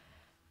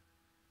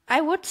I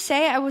would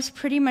say I was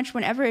pretty much,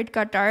 whenever it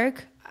got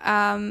dark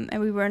and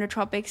we were in the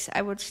tropics,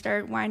 I would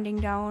start winding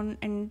down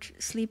and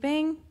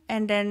sleeping.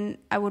 And then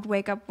I would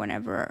wake up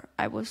whenever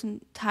I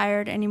wasn't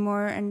tired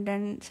anymore. And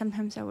then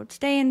sometimes I would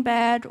stay in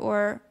bed,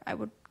 or I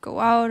would go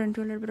out and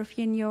do a little bit of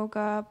yin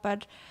yoga.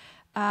 But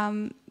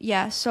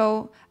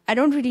so I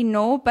don't really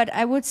know. But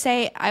I would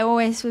say I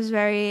always was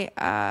very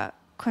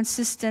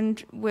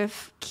consistent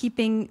with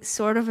keeping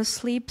sort of a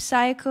sleep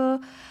cycle.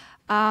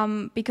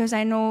 Because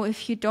I know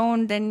if you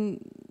don't, then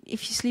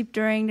if you sleep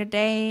during the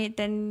day,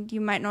 then you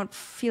might not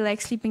feel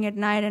like sleeping at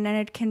night, and then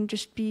it can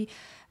just be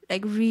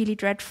like really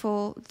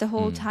dreadful the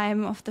whole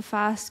time of the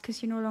fast,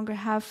 because you no longer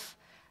have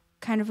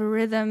kind of a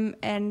rhythm,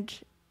 and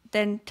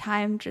then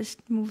time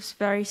just moves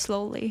very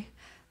slowly.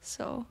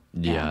 So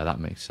yeah, that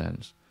makes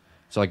sense.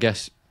 So I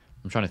guess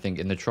I'm trying to think,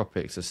 in the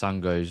tropics the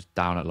sun goes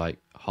down at like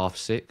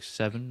 6:30,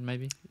 7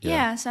 maybe.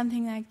 Yeah,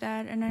 something like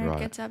that, and then it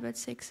gets up at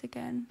 6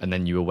 again. And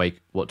then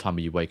what time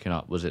were you waking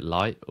up? Was it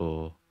light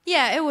or?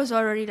 Yeah, it was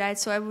already light,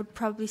 so I would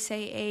probably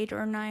say 8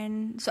 or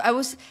 9. So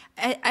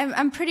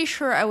I'm pretty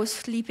sure I was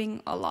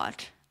sleeping a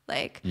lot,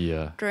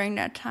 during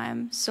that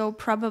time. So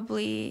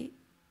probably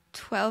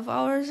 12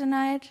 hours a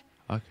night.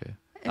 Okay,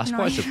 that's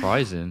quite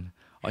surprising.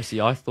 I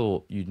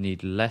thought you'd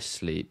need less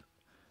sleep,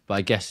 but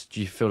I guess, do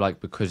you feel like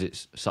because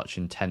it's such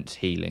intense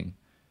healing,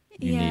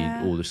 you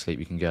need all the sleep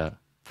you can get?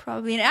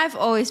 Probably. And I've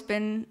always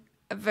been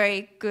a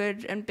very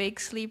good and big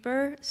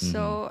sleeper,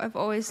 so I've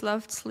always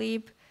loved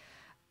sleep.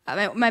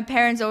 My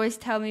parents always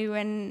tell me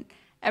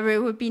whenever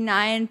it would be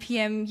 9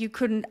 p.m., you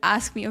couldn't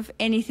ask me of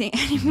anything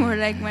anymore,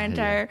 like my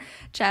entire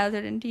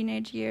childhood and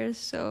teenage years.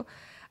 So,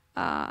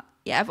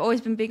 I've always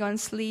been big on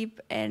sleep,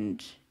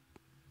 and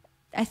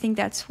I think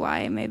that's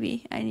why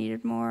maybe I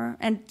needed more.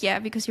 And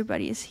because your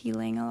body is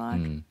healing a lot.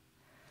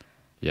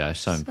 Yeah,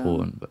 it's so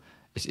important. But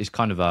it's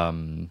kind of,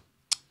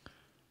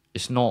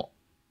 it's not,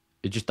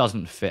 it just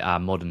doesn't fit our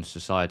modern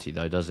society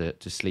though, does it?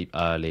 To sleep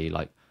early,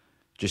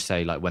 just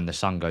say when the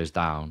sun goes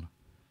down,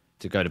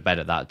 to go to bed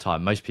at that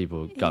time. Most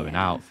people are going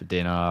out for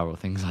dinner or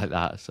things like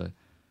that. So,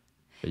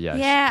 but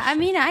I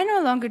mean, I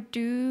no longer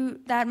do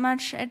that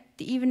much at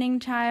the evening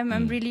time.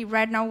 I'm really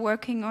right now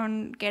working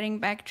on getting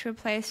back to a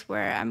place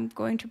where I'm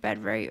going to bed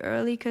very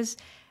early, because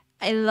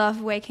I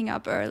love waking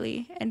up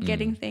early and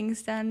getting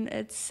things done.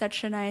 It's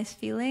such a nice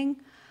feeling.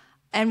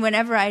 And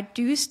whenever I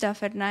do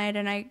stuff at night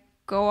and I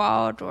go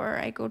out or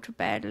I go to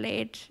bed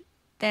late,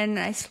 then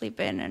I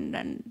sleep in, and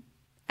then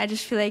I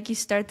just feel like you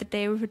start the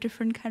day with a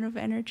different kind of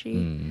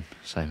energy.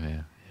 Same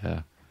here.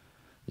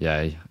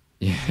 Yeah.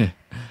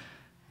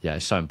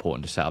 It's so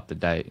important to set up the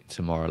day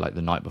tomorrow, like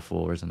the night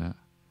before, isn't it?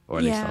 Or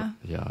at least, I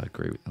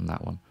agree on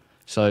that one.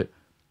 So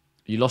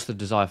you lost the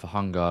desire for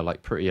hunger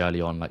pretty early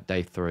on,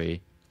 day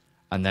 3.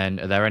 And then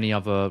are there any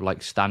other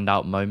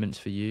standout moments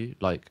for you,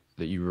 that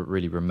you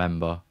really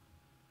remember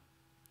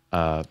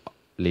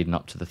leading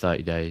up to the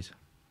 30 days?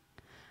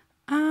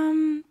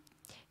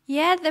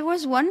 Yeah, there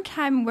was one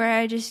time where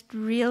I just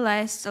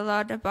realized a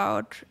lot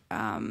about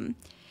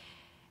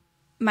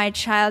my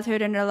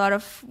childhood and a lot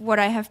of what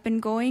I have been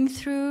going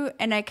through.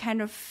 And I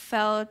kind of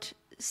felt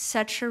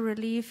such a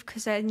relief,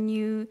 because I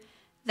knew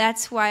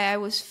that's why I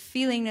was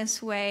feeling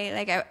this way.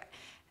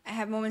 I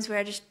have moments where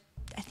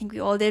I think we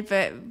all did,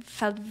 but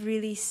felt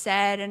really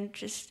sad and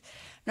just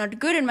not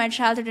good in my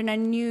childhood. And I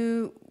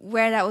knew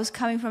where that was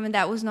coming from, and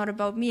that was not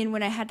about me. And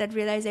when I had that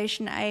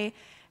realization, I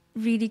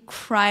really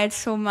cried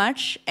so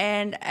much,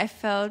 and I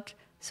felt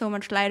so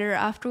much lighter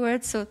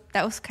afterwards. So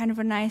that was kind of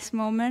a nice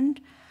moment.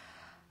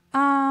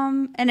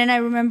 And then I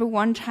remember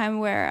one time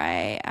where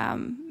I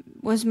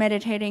was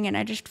meditating, and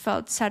I just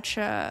felt such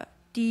a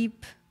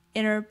deep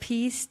inner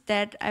peace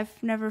that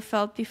I've never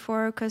felt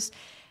before, because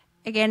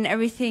again,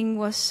 everything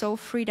was so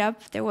freed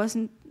up. There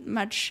wasn't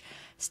much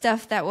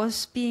stuff that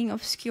was being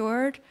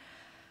obscured.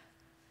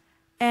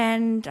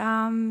 And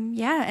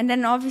and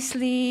then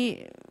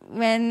obviously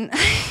when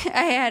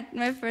I had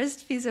my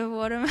first piece of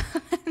watermelon,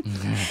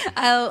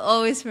 I'll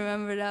always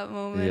remember that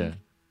moment. Yeah.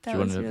 That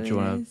was really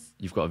nice.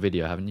 You've got a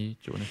video, haven't you? Do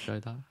you want to show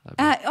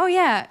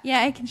that?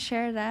 Yeah, I can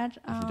share that.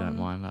 If you don't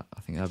mind,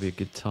 I think that'd be a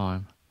good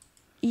time.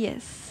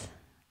 Yes.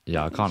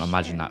 Yeah, I can't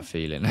imagine that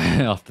feeling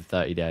after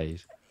 30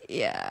 days.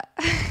 Yeah.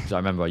 Because I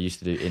remember I used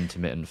to do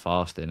intermittent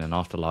fasting, and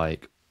after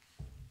like,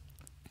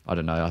 I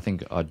don't know, I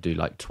think I'd do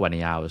like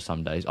 20 hours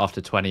some days. After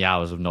 20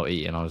 hours of not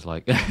eating, I was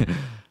like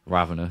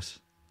ravenous.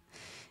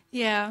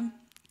 Yeah.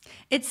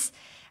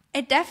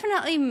 It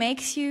definitely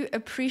makes you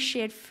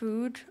appreciate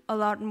food a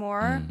lot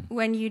more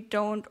when you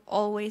don't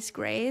always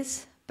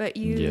graze, but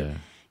you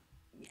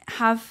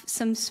have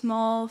some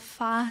small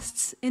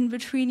fasts in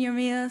between your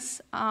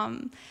meals,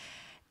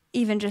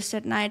 even just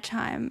at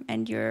nighttime,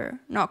 and you're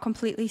not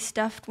completely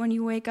stuffed when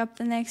you wake up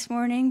the next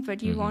morning,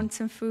 but you want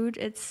some food.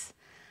 It's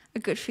a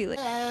good feeling.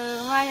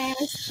 Hello, my name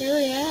is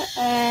Julia,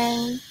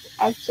 and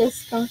I've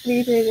just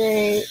completed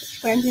a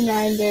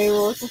 29-day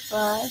water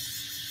fast.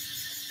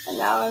 And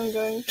now I'm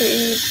going to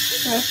eat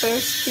my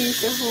first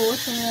piece of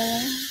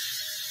watermelon.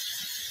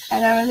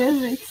 And I'm a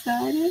little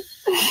excited.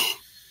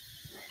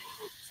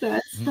 So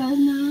let's start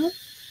now.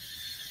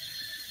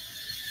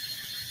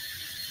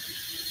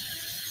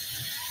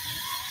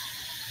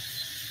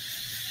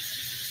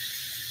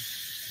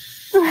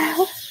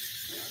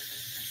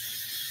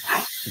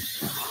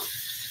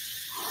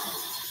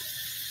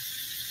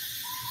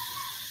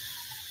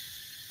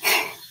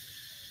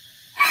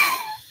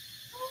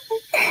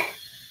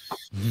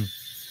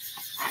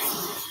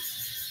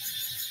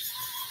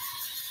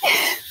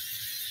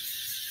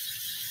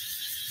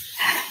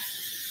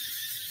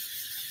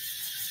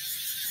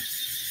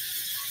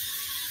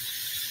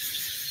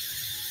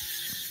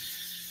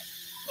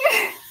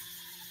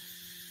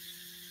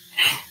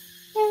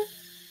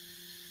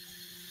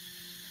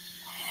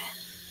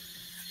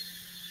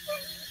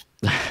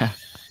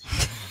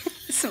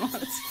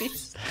 Smallest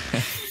piece.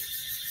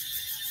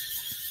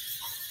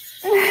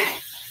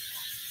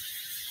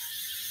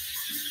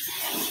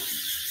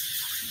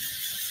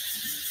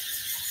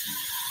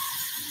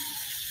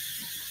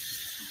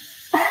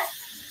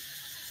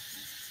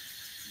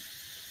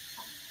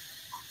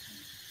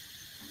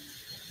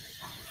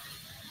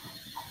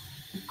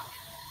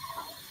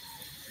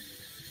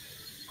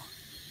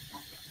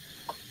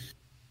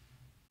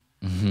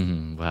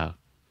 Wow.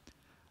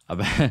 I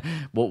bet,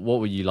 what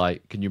were you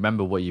like? Can you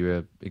remember what you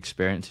were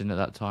experiencing at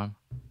that time?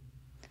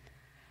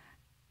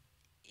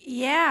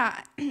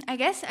 Yeah, I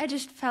guess I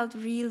just felt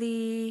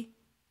really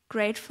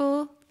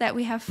grateful that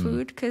we have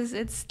food, because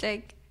it's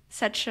like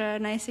such a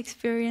nice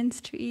experience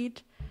to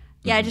eat.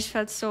 Yeah, I just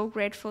felt so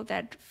grateful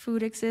that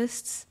food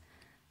exists.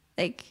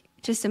 Like,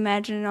 just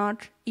imagine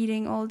not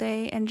eating all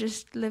day and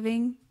just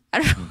living. I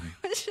don't know.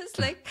 It's just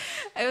like,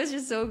 I was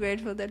just so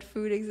grateful that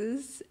food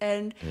exists.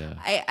 And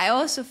I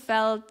also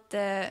felt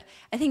I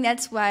think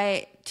that's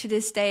why to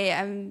this day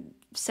I'm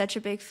such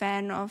a big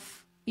fan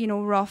of,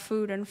 raw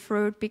food and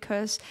fruit,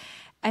 because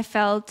I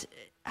felt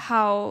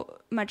how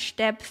much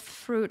depth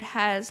fruit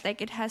has.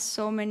 Like, it has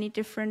so many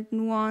different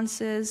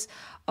nuances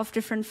of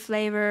different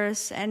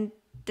flavors, and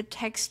the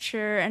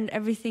texture and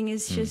everything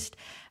is just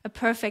a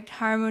perfect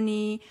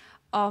harmony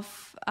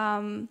of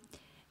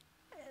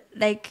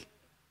like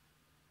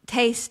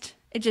taste.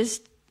 It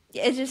has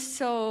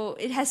so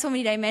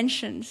many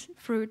dimensions,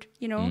 fruit,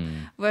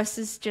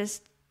 versus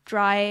just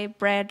dry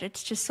bread.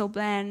 It's just so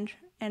bland.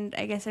 And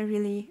I guess I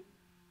really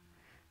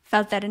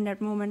felt that in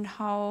that moment,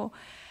 how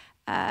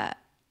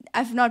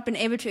I've not been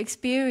able to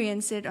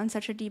experience it on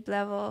such a deep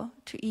level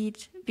to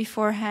eat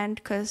beforehand,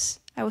 because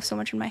I was so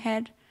much in my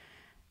head.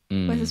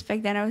 Versus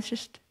back then I was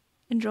just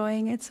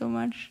enjoying it so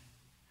much.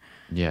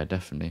 Yeah,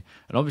 definitely.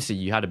 And obviously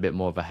you had a bit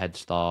more of a head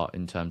start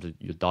in terms of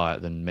your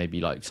diet than maybe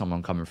like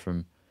someone coming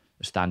from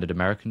a standard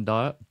American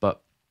diet.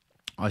 But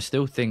I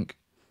still think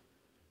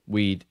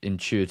we'd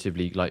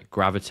intuitively like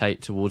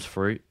gravitate towards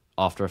fruit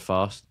after a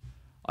fast.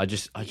 I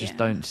just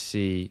don't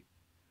see,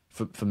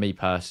 for me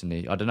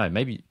personally, I don't know,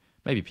 maybe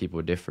people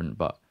are different,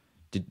 but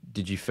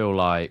did you feel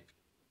like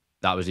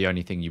that was the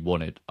only thing you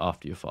wanted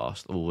after your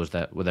fast, or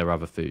were there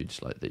other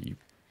foods like that you?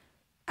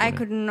 I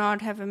could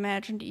not have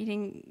imagined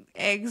eating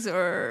eggs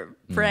or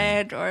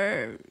bread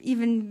or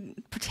even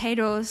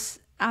potatoes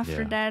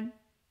after that.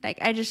 Like,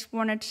 I just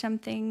wanted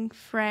something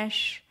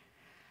fresh,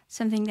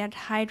 something that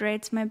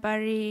hydrates my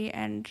body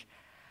and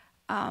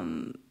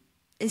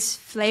is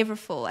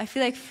flavorful. I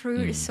feel like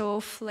fruit is so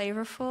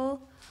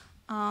flavorful.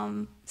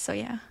 So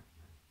yeah.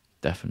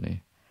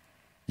 Definitely.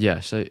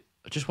 Yeah, so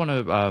I just want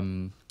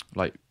to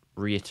like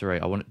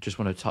reiterate, I just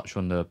want to touch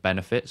on the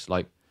benefits.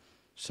 Like,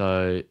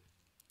 so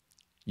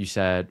you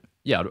said,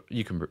 yeah,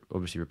 you can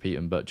obviously repeat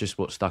them, but just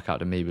what stuck out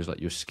to me was like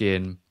your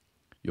skin,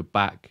 your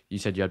back. You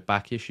said you had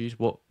back issues.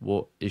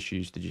 What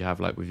issues did you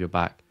have like with your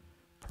back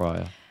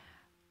prior?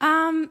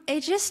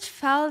 It just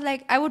felt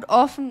like I would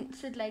often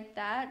sit like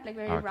that, like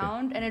very Okay.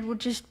 round, and it would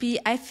just be,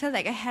 I felt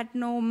like I had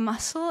no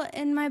muscle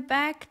in my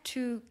back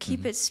to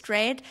keep it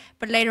straight.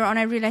 But later on,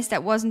 I realized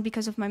that wasn't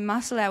because of my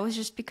muscle. That was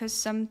just because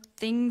some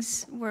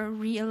things were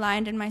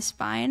realigned in my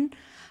spine.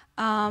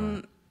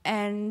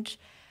 And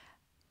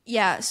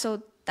yeah,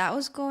 so that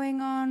was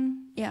going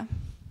on. Yeah.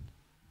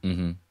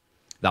 Mm-hmm.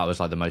 That was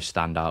like the most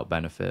standout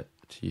benefit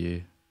to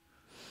you.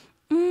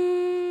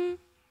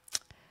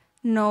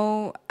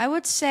 No, I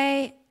would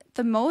say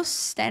the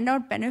most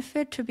standout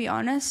benefit, to be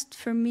honest,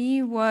 for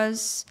me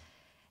was,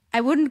 I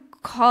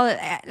wouldn't call it,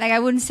 like I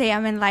wouldn't say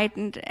I'm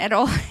enlightened at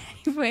all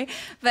anyway,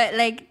 but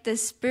like the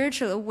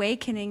spiritual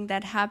awakening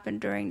that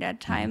happened during that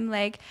time,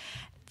 like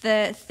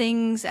the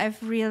things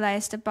I've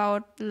realized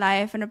about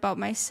life and about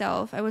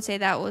myself, I would say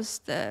that was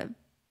the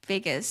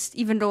biggest,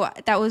 even though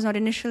that was not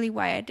initially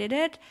why I did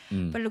it,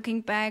 but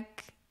looking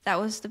back, that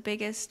was the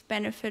biggest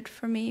benefit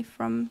for me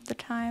from the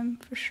time,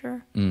 for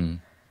sure.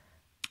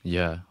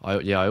 Yeah,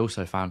 I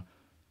also found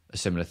a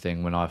similar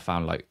thing when I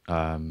found like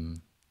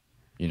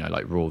you know,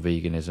 like raw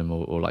veganism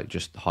or like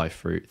just high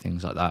fruit,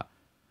 things like that.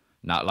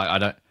 Now, like I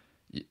don't,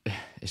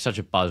 it's such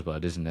a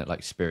buzzword, isn't it?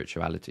 Like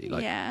spirituality.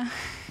 Like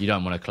you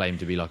don't want to claim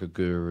to be like a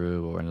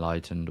guru or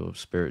enlightened or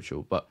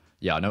spiritual, but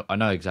yeah, I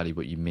know exactly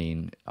what you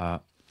mean.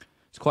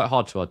 It's quite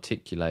hard to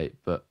articulate,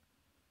 but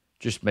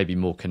just maybe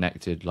more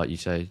connected, like you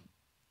say,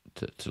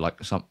 to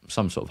like some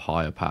sort of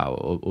higher power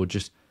or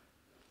just.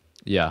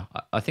 Yeah,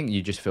 I think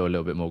you just feel a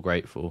little bit more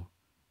grateful.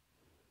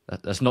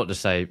 That's not to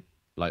say,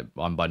 like,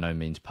 I'm by no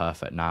means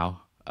perfect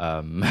now.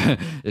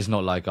 It's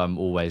not like I'm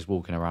always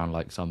walking around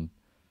like some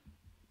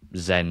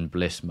Zen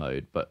bliss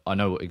mode, but I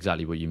know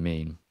exactly what you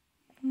mean.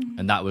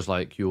 And that was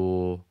like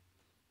your,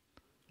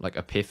 like,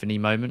 epiphany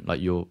moment?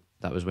 Like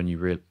that was when you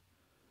it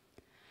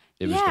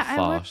was the fast.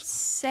 I would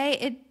say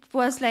it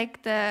was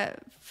like the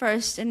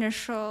first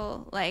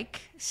initial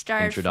like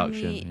start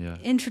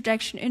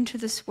introduction into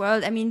this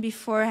world. I mean,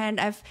 beforehand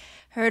I've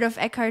heard of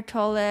Eckhart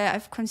Tolle,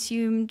 I've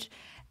consumed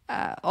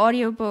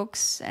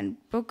audiobooks and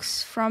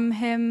books from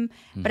him,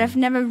 but I've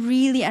never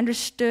really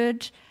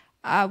understood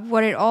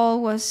what it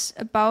all was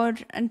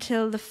about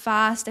until the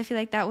fast. I feel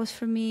like that was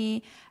for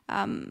me.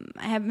 I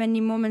have many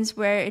moments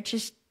where it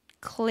just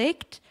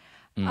clicked.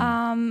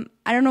 I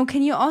don't know,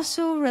 can you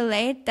also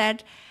relate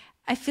that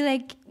I feel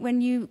like when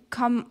you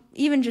come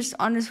even just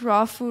on this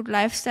raw food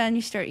lifestyle and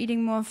you start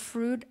eating more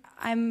fruit,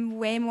 I'm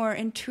way more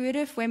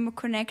intuitive, way more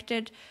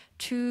connected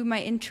to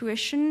my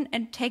intuition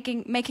and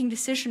making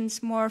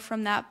decisions more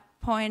from that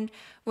point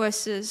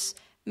versus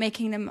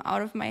making them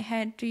out of my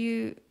head. Do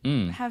you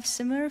have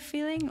similar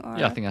feeling? Or?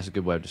 Yeah, I think that's a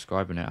good way of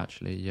describing it,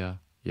 actually. Yeah,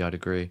 I'd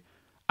agree.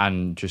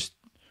 And just,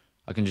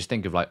 I can just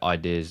think of like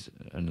ideas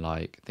and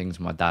like things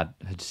my dad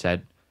had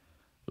said,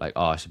 like,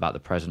 oh, it's about the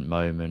present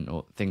moment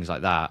or things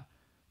like that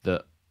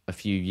a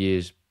few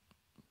years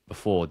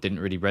before didn't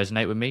really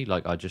resonate with me.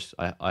 Like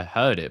I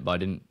heard it, but I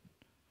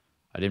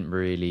didn't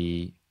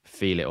really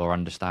feel it or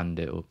understand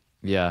it. Or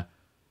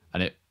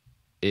and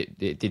it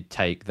did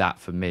take that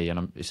for me,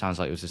 and it sounds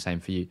like it was the same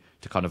for you,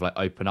 to kind of like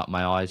open up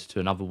my eyes to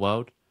another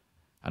world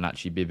and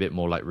actually be a bit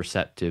more like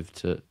receptive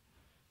to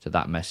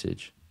that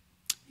message.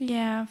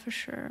 Yeah, for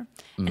sure.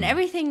 And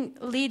everything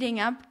leading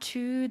up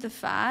to the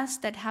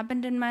fast that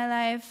happened in my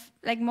life,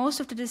 like most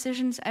of the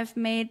decisions I've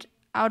made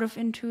out of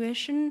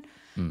intuition,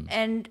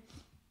 and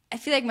I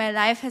feel like my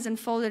life has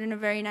unfolded in a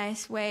very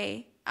nice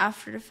way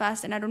after the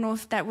fast, and I don't know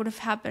if that would have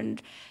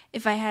happened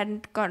if I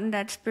hadn't gotten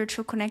that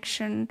spiritual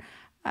connection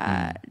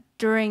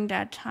during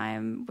that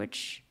time,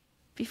 which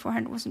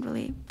beforehand wasn't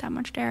really that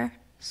much there.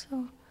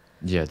 So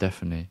yeah,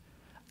 definitely.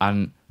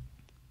 And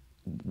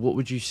what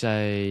would you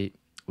say,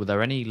 were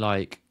there any,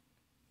 like,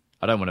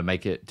 I don't want to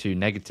make it too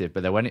negative,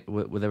 but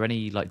were there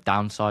any like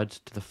downsides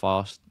to the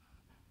fast?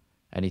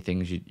 Any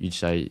things you'd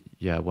say,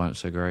 weren't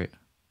so great?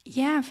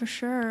 Yeah, for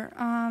sure.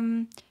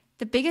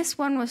 The biggest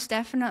one was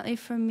definitely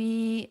for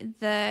me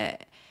the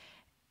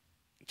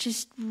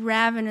just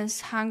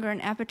ravenous hunger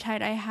and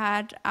appetite I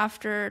had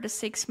after the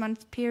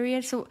 6-month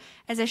period. So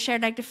as I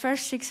shared, like the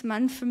first 6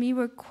 months for me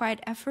were quite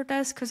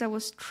effortless because I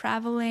was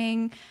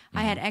traveling.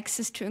 I had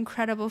access to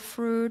incredible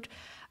fruit,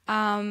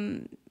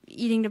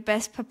 eating the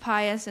best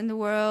papayas in the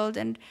world,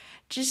 and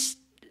just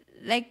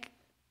like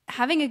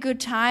having a good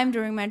time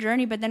during my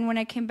journey. But then when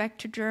I came back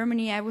to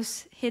Germany, I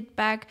was hit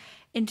back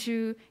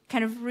into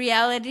kind of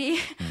reality.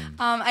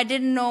 I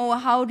didn't know,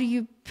 how do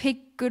you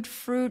pick good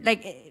fruit?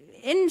 Like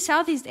in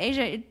Southeast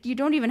Asia, you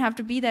don't even have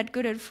to be that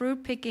good at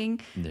fruit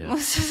picking. Yeah.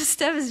 Most of the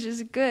stuff is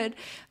just good.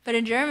 But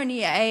in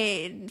Germany,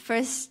 I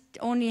first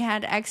only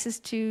had access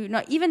to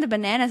not even the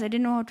bananas. I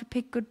didn't know how to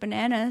pick good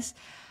bananas.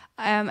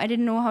 I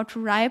didn't know how to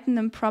ripen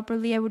them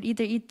properly. I would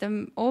either eat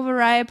them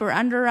overripe or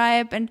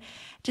underripe, and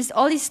just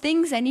all these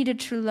things I needed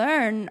to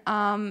learn.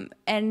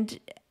 And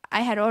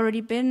I had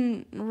already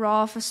been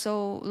raw for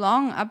so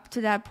long up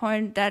to that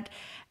point that,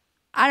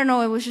 I don't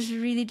know, it was just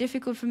really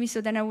difficult for me. So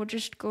then I would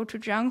just go to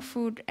junk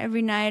food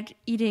every night,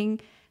 eating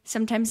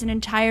sometimes an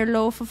entire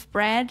loaf of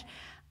bread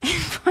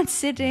in one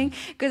sitting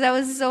because I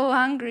was so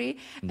hungry.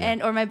 Yeah.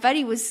 Or my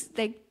body was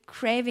like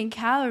craving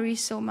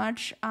calories so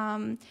much.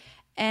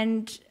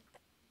 And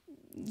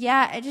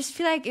yeah, I just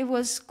feel like it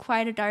was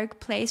quite a dark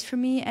place for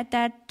me at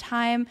that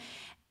time.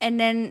 And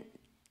then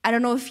I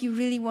don't know if you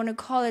really want to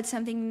call it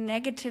something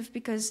negative,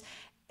 because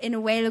in a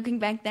way, looking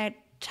back, that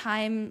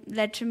time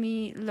led to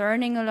me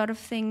learning a lot of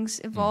things,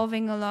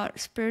 evolving a lot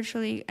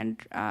spiritually, and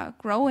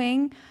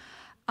growing.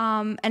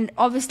 And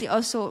obviously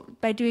also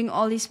by doing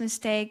all these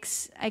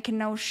mistakes, I can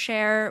now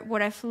share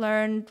what I've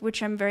learned,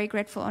 which I'm very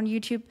grateful on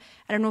YouTube.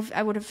 I don't know if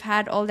I would have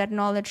had all that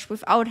knowledge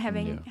without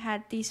having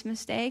had these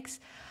mistakes.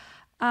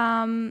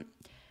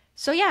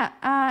 So yeah,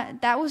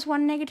 that was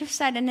one negative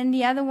side. And then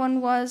the other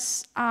one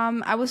was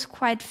I was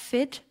quite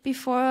fit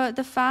before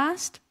the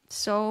fast.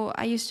 So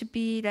I used to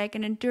be like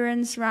an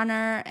endurance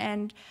runner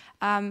and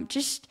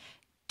just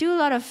do a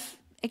lot of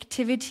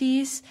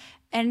activities.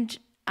 And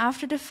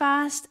after the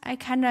fast, I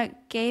kind of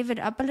gave it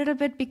up a little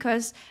bit,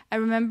 because I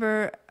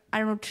remember, I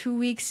don't know, 2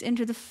 weeks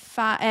into the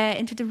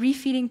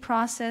refeeding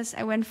process,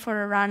 I went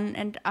for a run,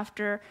 and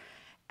after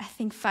I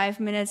think 5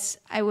 minutes,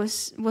 I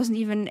wasn't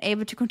even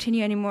able to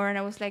continue anymore, and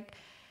I was like,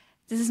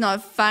 this is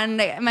not fun.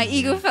 Like, my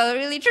ego felt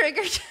really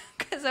triggered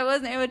because I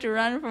wasn't able to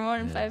run for more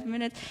than 5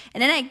 minutes.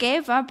 And then I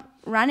gave up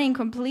running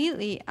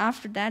completely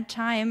after that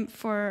time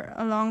for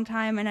a long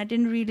time, and I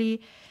didn't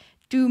really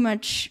do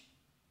much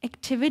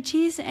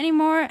activities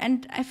anymore.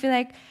 And I feel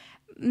like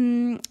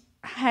I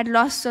had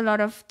lost a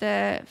lot of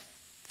the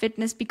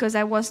fitness because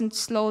I wasn't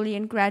slowly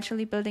and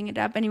gradually building it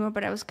up anymore,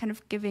 but I was kind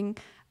of giving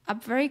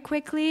up very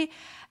quickly.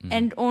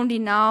 And only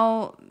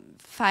now,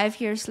 5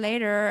 years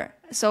later,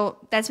 so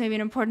that's maybe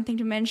an important thing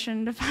to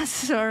mention, the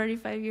fast is already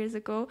 5 years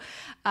ago.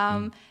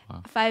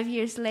 5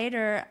 years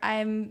later,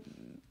 I'm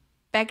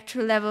back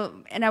to a level,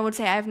 and I would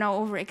say I've now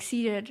over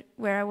exceeded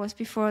where I was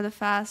before the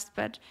fast.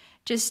 But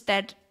just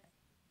that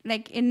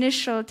like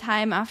initial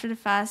time after the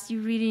fast, you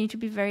really need to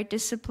be very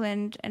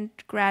disciplined and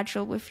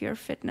gradual with your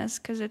fitness,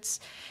 because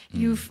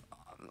you've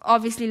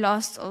obviously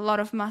lost a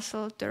lot of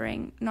muscle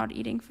during not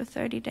eating for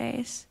 30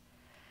 days.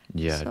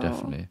 Yeah,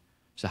 definitely.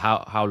 So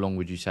how long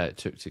would you say it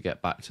took to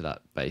get back to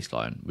that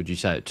baseline? Would you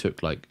say it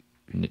took like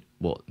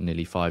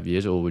nearly 5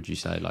 years, or would you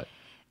say like?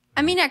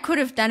 I mean, I could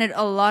have done it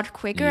a lot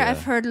quicker. Yeah.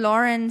 I've heard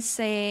Lauren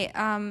say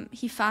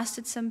he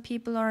fasted some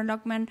people, Lauren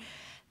Lockman,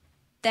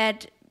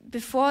 that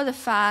before the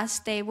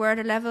fast they were at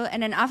a level,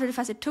 and then after the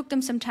fast it took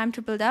them some time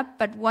to build up,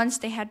 but once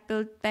they had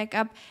built back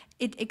up,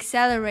 it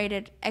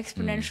accelerated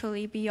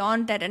exponentially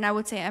beyond that. And I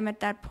would say I'm at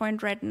that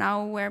point right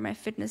now where my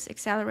fitness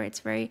accelerates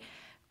very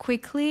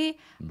quickly.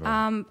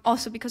 Right.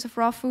 Also because of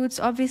raw foods,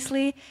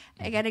 obviously.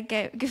 I gotta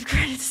give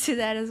credits to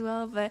that as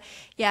well. But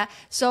yeah,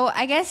 so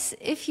I guess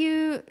if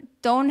you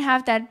don't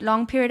have that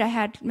long period, I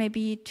had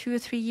maybe 2 or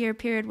 3 year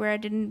period where I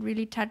didn't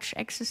really touch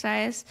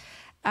exercise,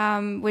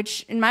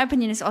 which in my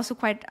opinion is also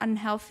quite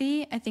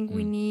unhealthy. I think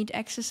we need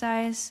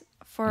exercise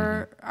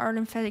for our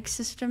lymphatic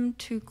system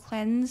to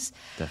cleanse.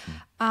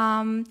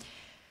 Definitely.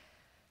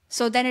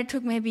 So then it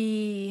took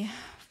maybe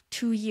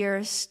 2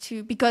 years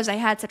because I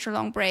had such a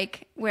long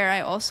break where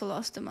I also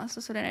lost the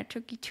muscle. So then it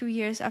took 2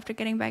 years after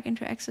getting back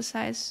into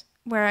exercise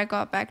where I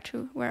got back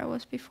to where I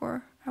was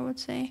before, I would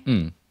say.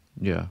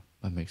 Yeah,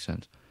 that makes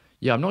sense.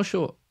 Yeah, I'm not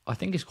sure. I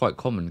think it's quite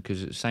common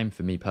because it's the same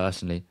for me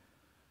personally.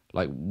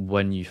 Like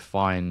when you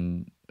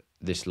find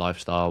this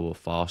lifestyle or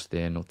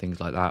fasting or things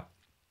like that,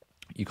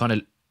 you kind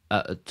of,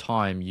 at a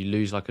time, you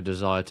lose like a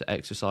desire to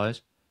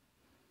exercise.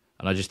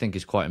 And I just think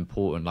it's quite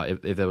important.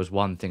 Like if there was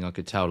one thing I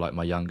could tell like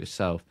my younger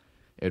self,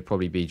 it would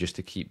probably be just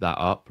to keep that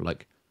up.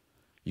 Like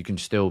you can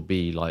still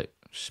be like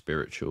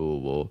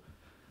spiritual or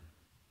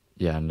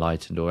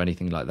enlightened or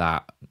anything like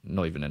that.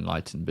 Not even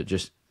enlightened, but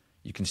just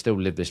you can still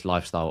live this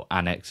lifestyle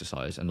and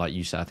exercise. And like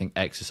you said, I think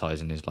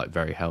exercising is like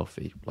very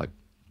healthy. Like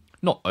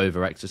not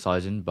over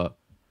exercising, but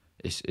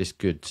it's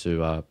good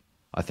to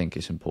I think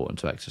it's important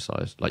to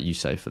exercise, like you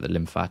say, for the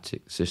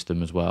lymphatic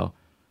system as well.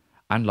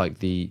 And like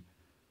the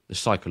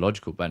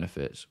psychological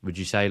benefits. Would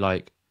you say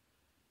like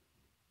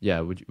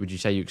would you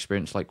say you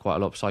experience like quite a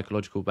lot of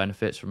psychological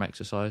benefits from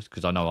exercise?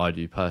 Because I know I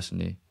do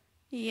personally.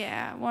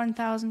 Yeah,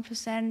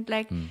 1000%.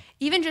 Like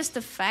even just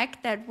the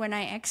fact that when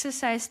I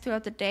exercise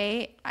throughout the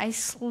day, I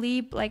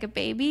sleep like a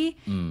baby.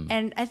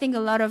 And I think a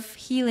lot of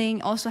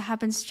healing also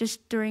happens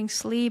just during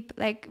sleep.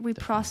 Like we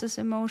process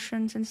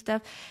emotions and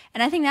stuff.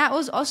 And I think that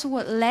was also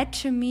what led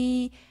to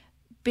me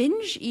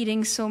binge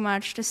eating so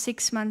much the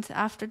 6 months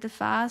after the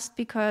fast,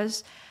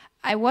 because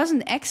I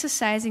wasn't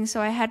exercising,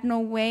 so I had no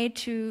way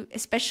to,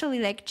 especially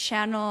like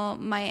channel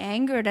my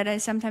anger that I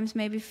sometimes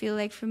maybe feel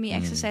like for me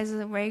exercise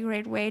is a very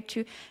great way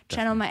to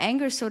channel my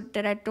anger so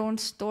that I don't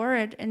store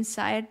it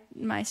inside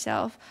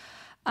myself.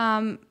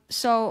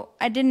 So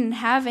I didn't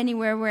have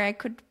anywhere where I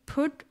could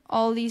put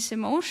all these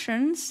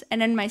emotions, and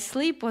then my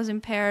sleep was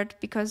impaired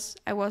because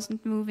I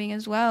wasn't moving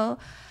as well.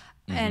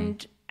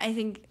 And I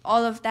think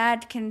all of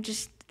that can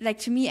just, like,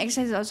 to me,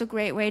 exercise is also a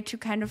great way to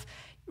kind of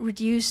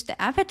reduce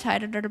the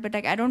appetite a little bit.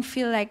 Like I don't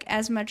feel like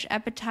as much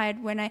appetite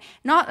when I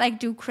not like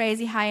do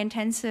crazy high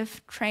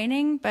intensive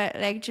training, but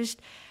like just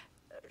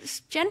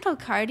gentle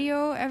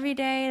cardio every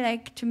day,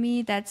 like to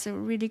me, that's a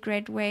really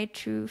great way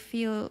to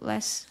feel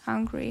less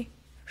hungry.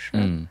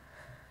 Sure.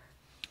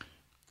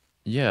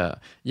 Yeah,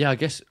 I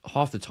guess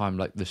half the time,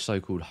 like the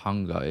so-called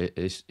hunger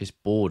is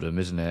boredom,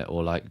 isn't it?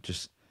 Or like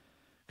just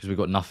because we've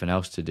got nothing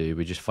else to do,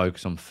 we just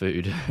focus on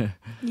food.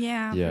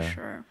 Yeah, Yeah. for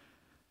sure.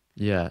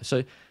 Yeah.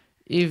 So,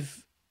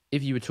 if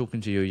you were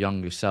talking to your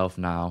younger self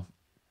now,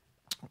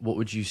 what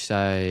would you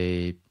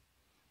say?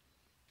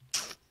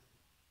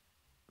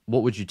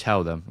 What would you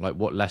tell them? Like,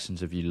 what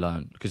lessons have you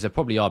learned? Because there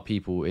probably are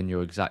people in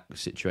your exact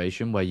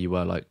situation where you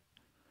were like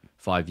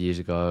 5 years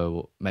ago,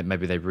 or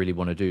maybe they really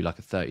want to do like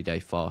a 30-day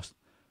fast.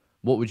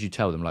 What would you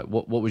tell them? Like,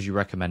 what would you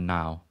recommend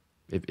now,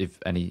 if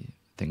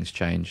anything's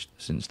changed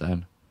since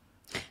then?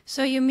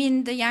 So you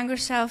mean the younger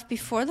self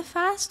before the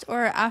fast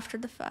or after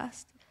the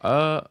fast?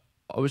 I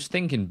was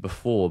thinking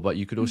before, but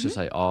you could also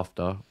say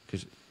after,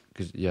 because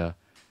yeah.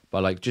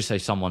 But like, just say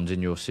someone's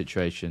in your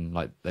situation,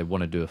 like they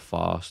want to do a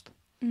fast.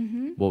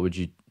 What would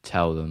you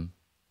tell them?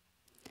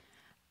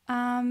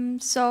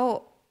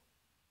 So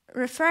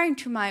referring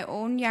to my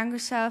own younger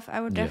self,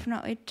 I would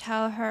definitely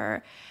tell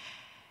her,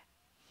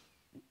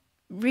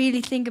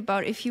 really think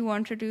about if you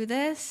want to do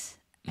this,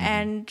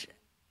 and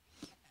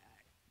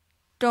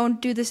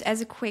don't do this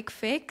as a quick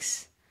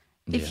fix.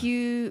 If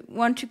you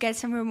want to get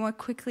somewhere more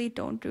quickly,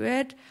 don't do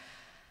it.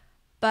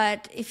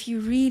 But if you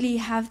really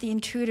have the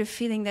intuitive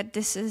feeling that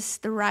this is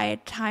the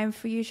right time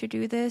for you to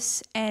do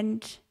this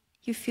and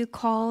you feel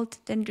called,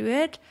 then do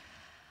it.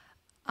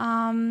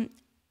 And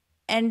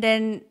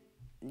then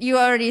you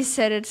already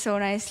said it so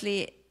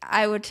nicely.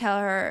 I would tell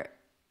her,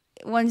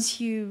 once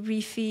you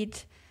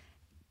refeed,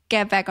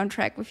 get back on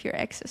track with your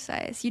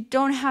exercise. You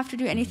don't have to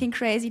do anything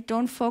crazy.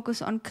 Don't focus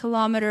on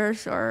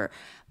kilometers or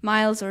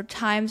miles or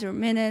times or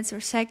minutes or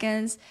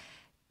seconds.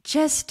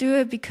 Just do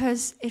it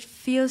because it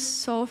feels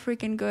so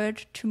freaking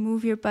good to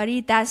move your body.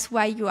 That's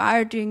why you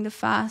are doing the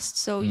fast.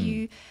 So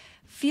you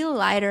feel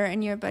lighter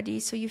in your body,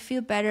 so you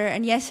feel better.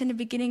 And yes, in the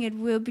beginning it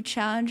will be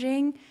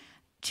challenging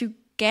to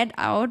get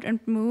out and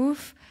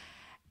move,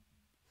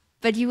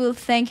 but you will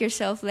thank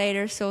yourself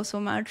later so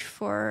much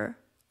for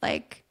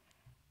like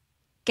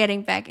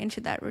getting back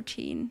into that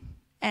routine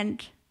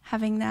and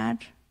having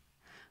that,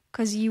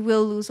 because you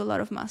will lose a lot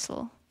of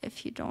muscle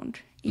if you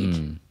don't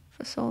eat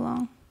for so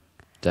long.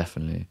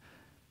 Definitely.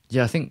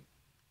 Yeah, I think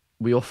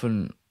it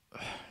often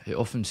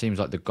seems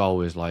like the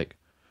goal is like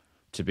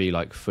to be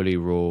like fully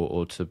raw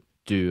or to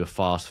do a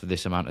fast for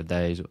this amount of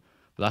days. But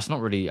that's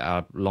not really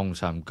our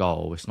long-term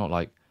goal. It's not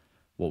like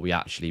what we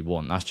actually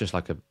want. That's just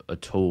like a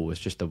tool. It's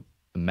just a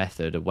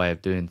method, a way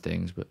of doing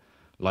things. But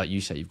like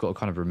you said, you've got to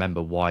kind of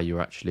remember why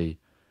you're actually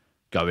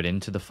going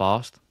into the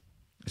fast.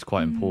 It's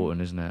quite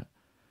important, isn't it?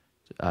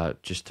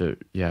 Just to,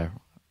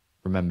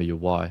 remember your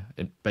why,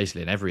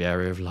 basically in every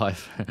area of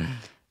life.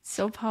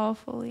 So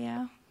powerful,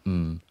 yeah.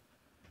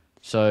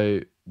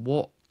 So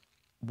what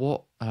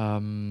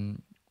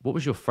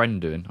was your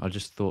friend doing? I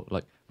just thought,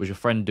 like, was your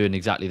friend doing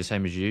exactly the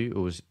same as you,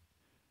 or was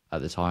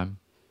at the time,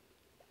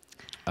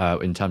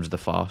 in terms of the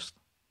fast?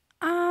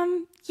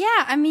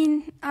 Yeah, I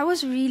mean, I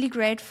was really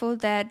grateful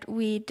that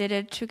we did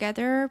it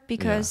together,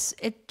 because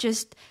it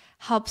just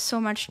helps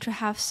so much to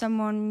have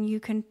someone you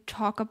can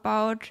talk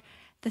about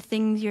the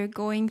things you're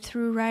going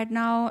through right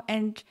now.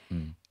 And,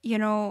 you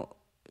know,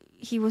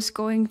 he was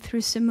going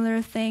through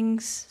similar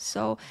things.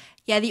 So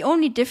yeah, the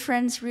only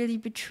difference really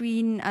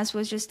between us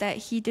was just that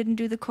he didn't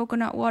do the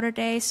coconut water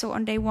day. So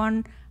on day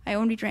 1, I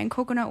only drank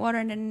coconut water,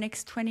 and then the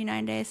next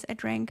 29 days I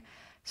drank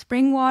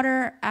spring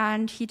water,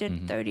 and he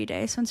did 30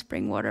 days on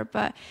spring water.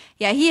 But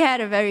yeah, he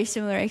had a very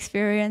similar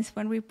experience.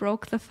 When we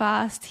broke the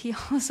fast, he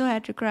also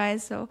had to cry.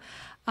 So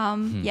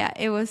yeah,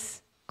 it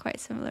was quite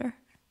similar.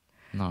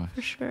 Nice.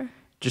 For sure.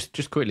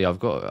 Just quickly, I've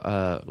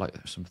got like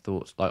some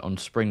thoughts like on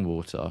spring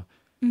water.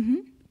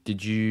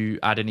 Did you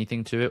add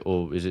anything to it,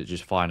 or is it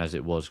just fine as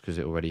it was because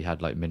it already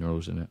had like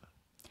minerals in it?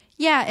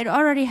 Yeah, it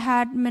already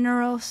had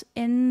minerals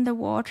in the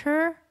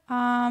water.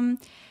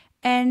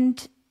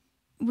 And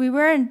we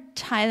were in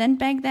Thailand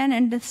back then,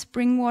 and the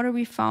spring water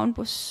we found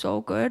was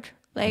so good.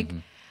 Like,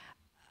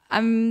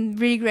 I'm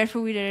really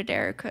grateful we did it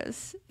there,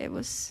 because it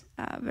was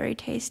very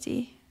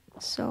tasty.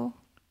 So,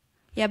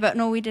 yeah, but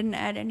no, we didn't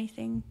add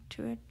anything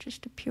to it,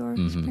 just the pure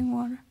spring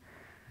water.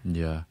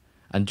 Yeah.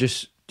 And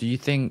just, do you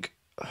think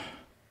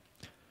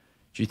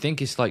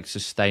it's like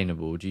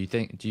sustainable?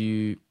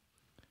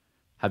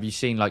 Have you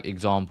seen like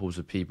examples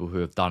of people who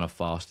have done a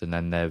fast and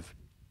then they've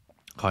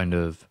kind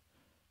of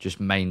just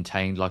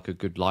maintained like a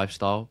good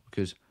lifestyle?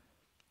 Because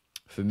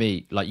for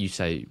me, like you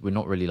say, we're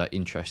not really like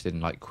interested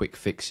in like quick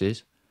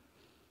fixes.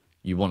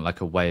 You want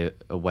like a way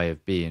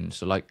of being.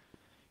 So like,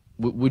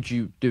 would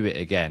you do it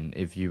again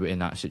if you were in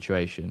that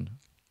situation?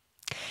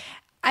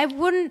 I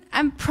wouldn't.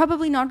 I'm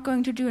probably not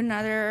going to do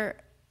another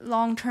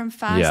long-term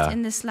fast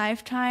in this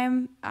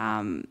lifetime,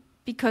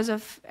 because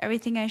of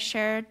everything I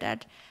shared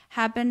that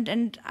happened.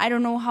 And I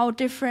don't know how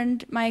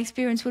different my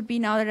experience would be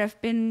now that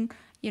I've been,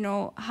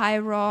 high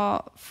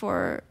raw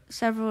for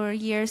several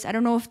years. I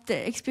don't know if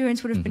the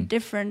experience would have been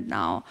different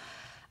now.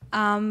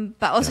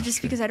 But also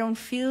just because I don't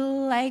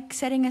feel like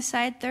setting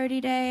aside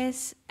 30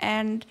 days.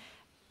 And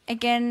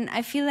again,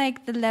 I feel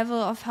like the level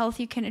of health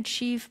you can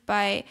achieve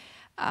by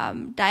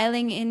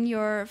dialing in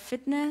your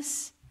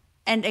fitness.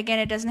 And again,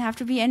 it doesn't have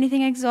to be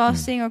anything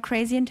exhausting or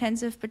crazy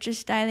intensive, but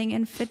just dialing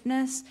in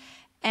fitness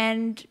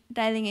and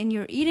dialing in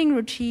your eating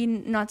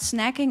routine, not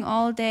snacking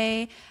all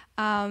day,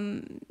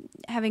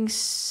 having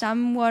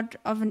somewhat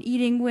of an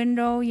eating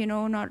window, you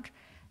know, not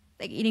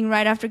like eating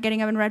right after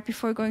getting up and right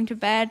before going to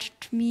bed.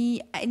 To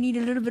me, I need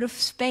a little bit of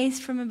space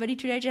for my body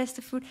to digest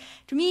the food.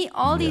 To me,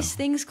 all these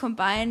things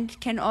combined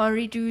can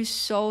already do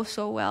so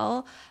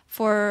well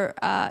for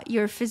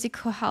your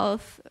physical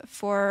health,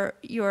 for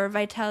your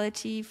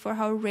vitality, for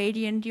how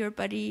radiant your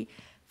body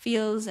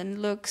feels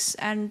and looks.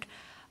 And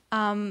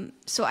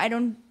so I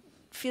don't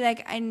feel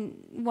like I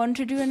want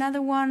to do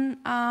another one.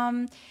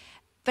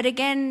 But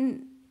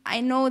again, I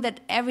know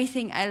that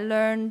everything I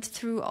learned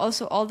through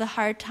also all the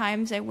hard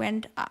times I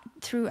went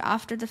through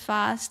after the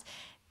fast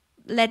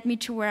led me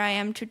to where I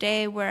am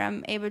today, where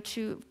I'm able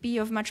to be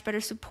of much better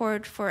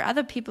support for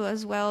other people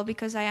as well,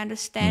 because I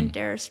understand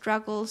their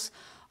struggles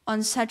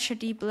on such a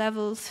deep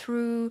level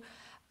through.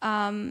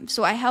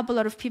 So I help a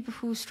lot of people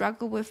who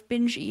struggle with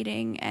binge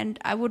eating, and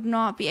I would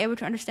not be able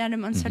to understand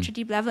them on such a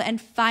deep level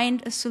and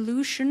find a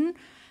solution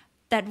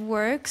that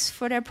works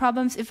for their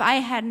problems if I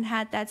hadn't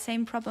had that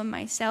same problem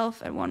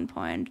myself at one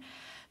point.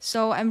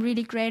 So I'm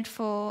really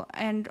grateful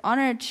and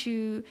honored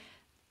to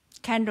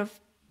kind of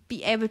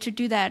be able to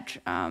do that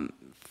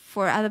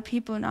for other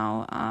people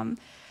now,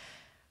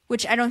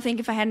 which I don't think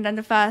if I hadn't done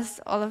the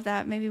fast, all of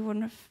that maybe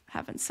wouldn't have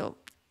happened. So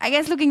I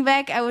guess looking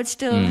back, I would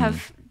still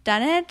have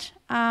done it,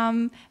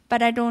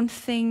 but I don't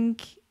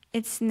think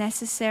it's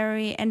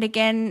necessary. And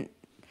again,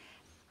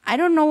 I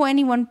don't know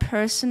anyone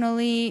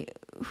personally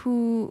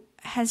who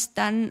has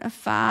done a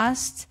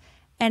fast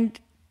and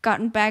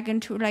gotten back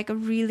into like a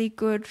really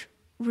good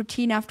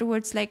routine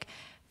afterwards, like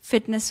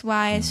fitness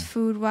wise,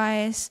 food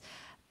wise,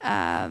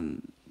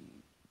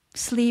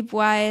 sleep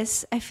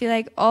wise. I feel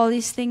like all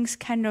these things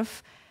kind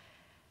of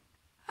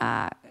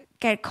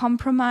get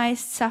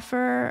compromised,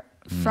 suffer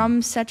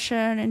from such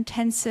an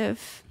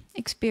intensive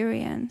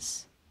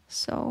experience.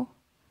 So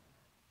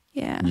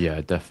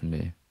yeah,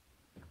 definitely.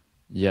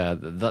 Yeah,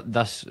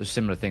 that's a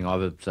similar thing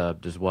I've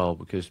observed as well,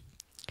 because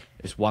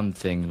it's one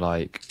thing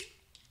like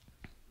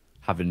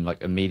having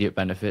like immediate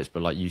benefits,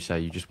 but like you say,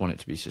 you just want it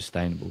to be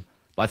sustainable.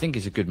 But I think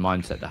it's a good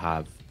mindset to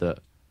have that,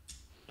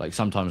 like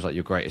sometimes like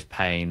your greatest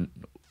pain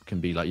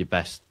can be like your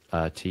best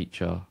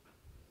teacher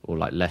or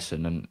like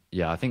lesson. And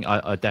yeah, I think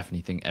I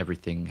definitely think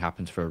everything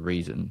happens for a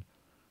reason.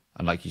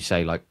 And like you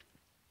say, like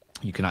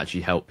you can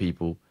actually help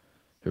people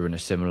who are in a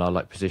similar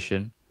like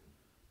position.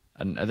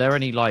 And are there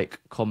any like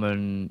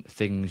common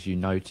things you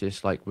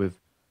notice like with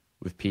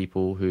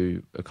people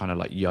who are kind of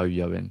like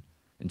yo-yoing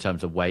in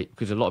terms of weight?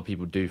 Because a lot of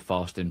people do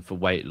fasting for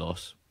weight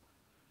loss.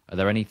 Are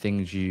there any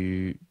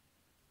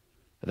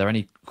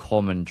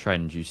common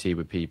trends you see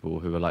with people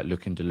who are like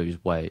looking to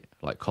lose weight,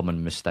 like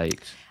common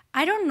mistakes?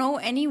 I don't know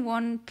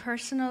anyone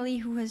personally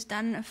who has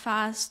done a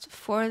fast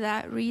for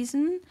that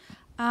reason.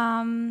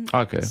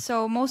 Okay.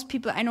 So most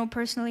people I know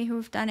personally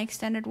who've done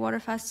extended water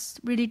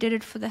fasts really did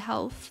it for the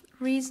health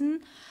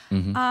reason.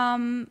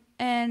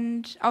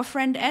 And our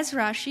friend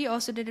Ezra, she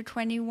also did a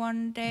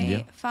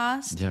 21-day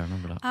fast. Yeah, I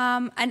remember that.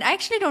 And I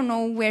actually don't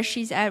know where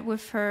she's at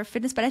with her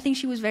fitness, but I think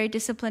she was very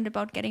disciplined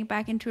about getting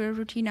back into a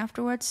routine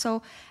afterwards.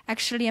 So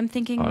actually I'm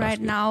thinking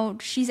right now,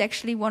 she's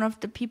actually one of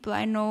the people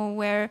I know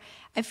where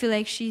I feel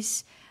like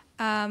she's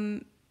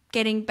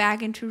getting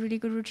back into a really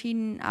good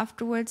routine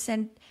afterwards.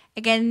 And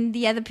again,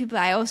 the other people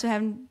I also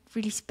haven't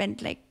really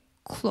spent like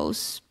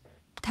close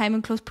time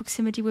in close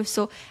proximity with,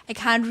 so I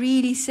can't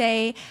really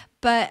say.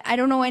 But I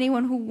don't know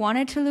anyone who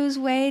wanted to lose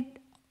weight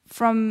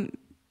from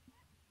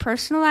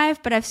personal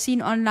life, but I've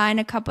seen online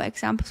a couple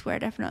examples where I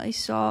definitely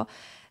saw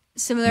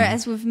similar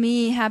as with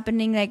me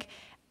happening. Like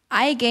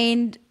I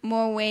gained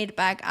more weight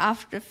back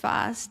after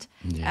fast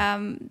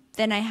than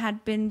I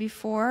had been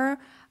before.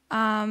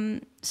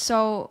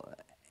 So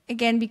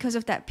again, because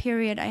of that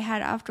period I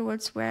had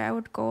afterwards where I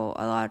would go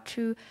a lot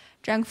to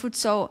junk food.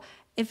 So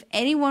if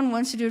anyone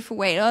wants to do it for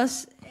weight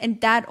loss and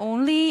that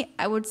only,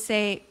 I would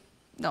say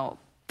no.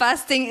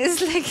 Fasting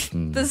is like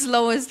the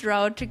slowest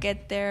route to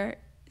get there.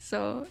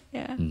 So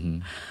yeah.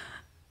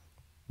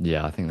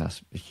 Yeah, I think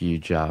that's a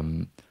huge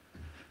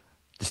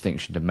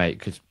distinction to make,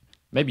 because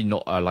maybe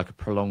not like a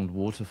prolonged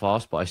water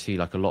fast, but I see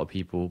like a lot of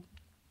people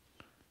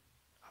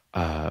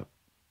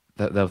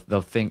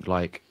they'll think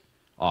like,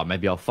 oh,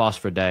 maybe I'll fast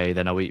for a day,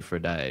 then I'll eat for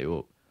a day,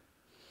 or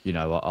you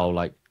know, I'll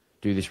like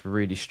do this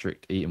really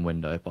strict eating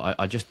window. But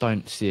I just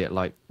don't see it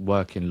like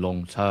working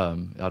long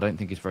term. I don't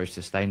think it's very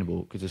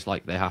sustainable, because it's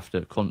like they have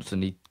to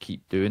constantly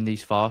keep doing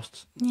these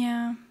fasts.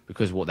 Yeah.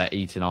 Because what they're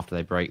eating after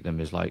they break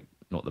them is like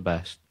not the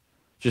best,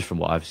 just from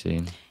what I've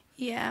seen.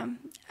 Yeah.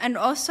 And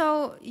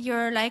also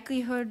your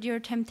likelihood,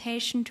 your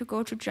temptation to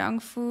go to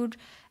junk food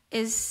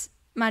is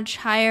much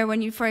higher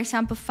when you, for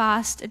example,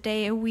 fast a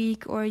day a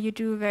week, or you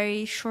do a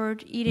very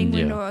short eating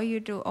window, or you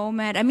do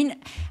OMAD. I mean,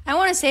 I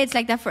want to say it's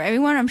like that for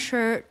everyone. I'm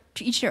sure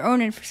to each their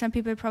own, and for some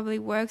people it probably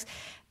works.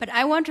 But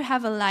I want to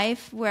have a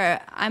life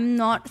where I'm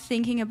not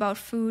thinking about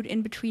food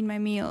in between my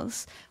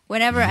meals.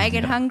 Whenever I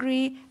get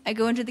hungry, I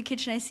go into the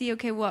kitchen, I see,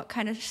 okay, what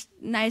kind of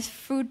nice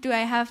food do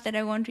I have that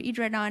I want to eat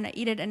right now, and I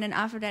eat it, and then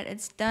after that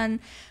it's done.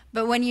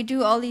 But when you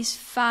do all these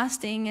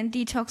fasting and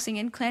detoxing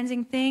and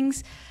cleansing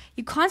things,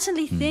 you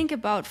constantly think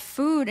about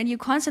food, and you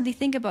constantly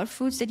think about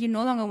foods that you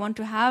no longer want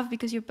to have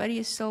because your body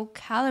is so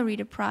calorie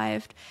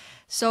deprived.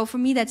 So for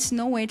me, that's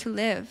no way to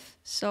live.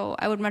 So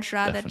I would much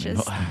rather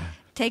just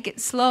take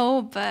it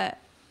slow, but,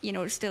 you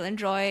know, still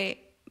enjoy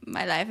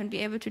my life and be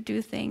able to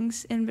do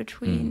things in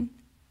between.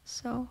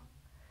 So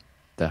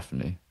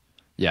definitely.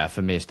 Yeah,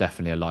 for me, it's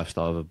definitely a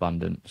lifestyle of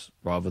abundance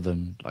rather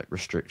than like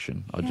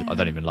restriction. I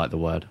don't even like the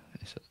word.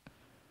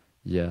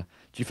 Yeah.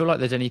 Do you feel like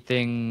there's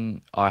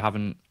anything I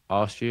haven't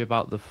asked you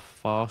about the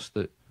fast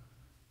that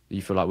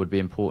you feel like would be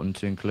important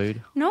to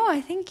include? No, I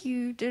think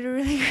you did a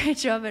really great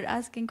job at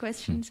asking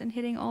questions and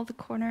hitting all the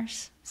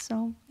corners.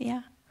 So,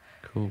 yeah.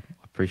 Cool.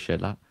 I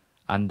appreciate that.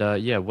 And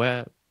yeah,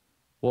 what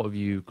have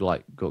you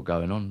like got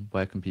going on?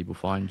 Where can people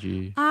find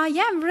you?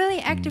 Yeah, I'm really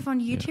active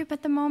on YouTube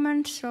at the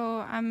moment.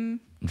 So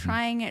I'm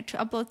trying to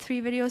upload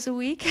 3 videos a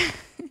week.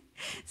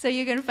 So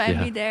you can find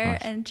me there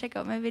and check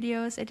out my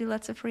videos. I do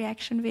lots of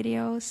reaction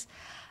videos.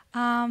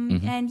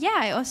 And yeah,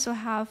 I also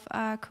have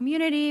a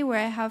community where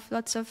I have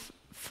lots of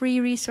free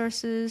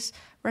resources,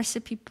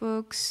 recipe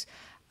books,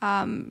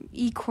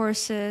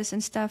 e-courses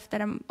and stuff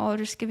that I'm all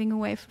just giving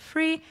away for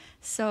free.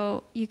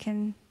 So you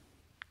can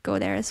go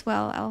there as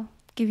well. I'll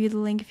give you the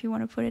link if you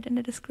want to put it in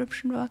the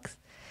description box.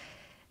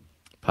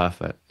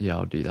 Perfect. Yeah,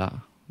 I'll do that.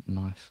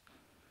 Nice.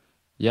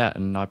 Yeah,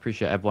 and I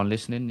appreciate everyone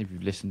listening if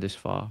you've listened this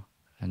far.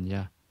 And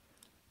yeah,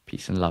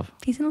 peace and love.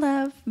 Peace and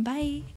love. Bye.